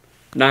him.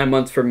 9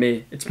 months for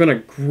me. It's been a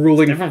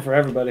grueling... It's different for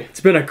everybody. It's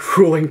been a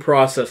grueling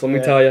process, let me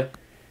tell you.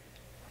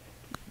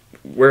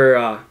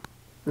 We're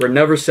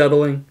never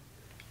settling.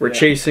 We're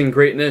chasing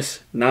greatness,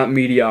 not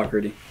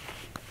mediocrity.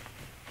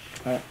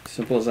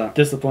 Simple as that.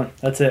 Discipline.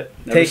 That's it.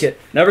 Take it.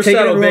 Never Take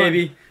settle, it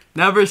baby.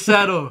 Never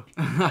settle.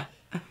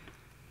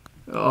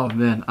 Oh,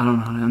 man. I don't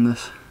know how to end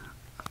this.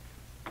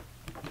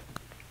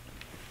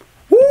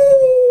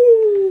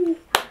 Woo!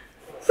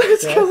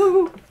 Let's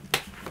go.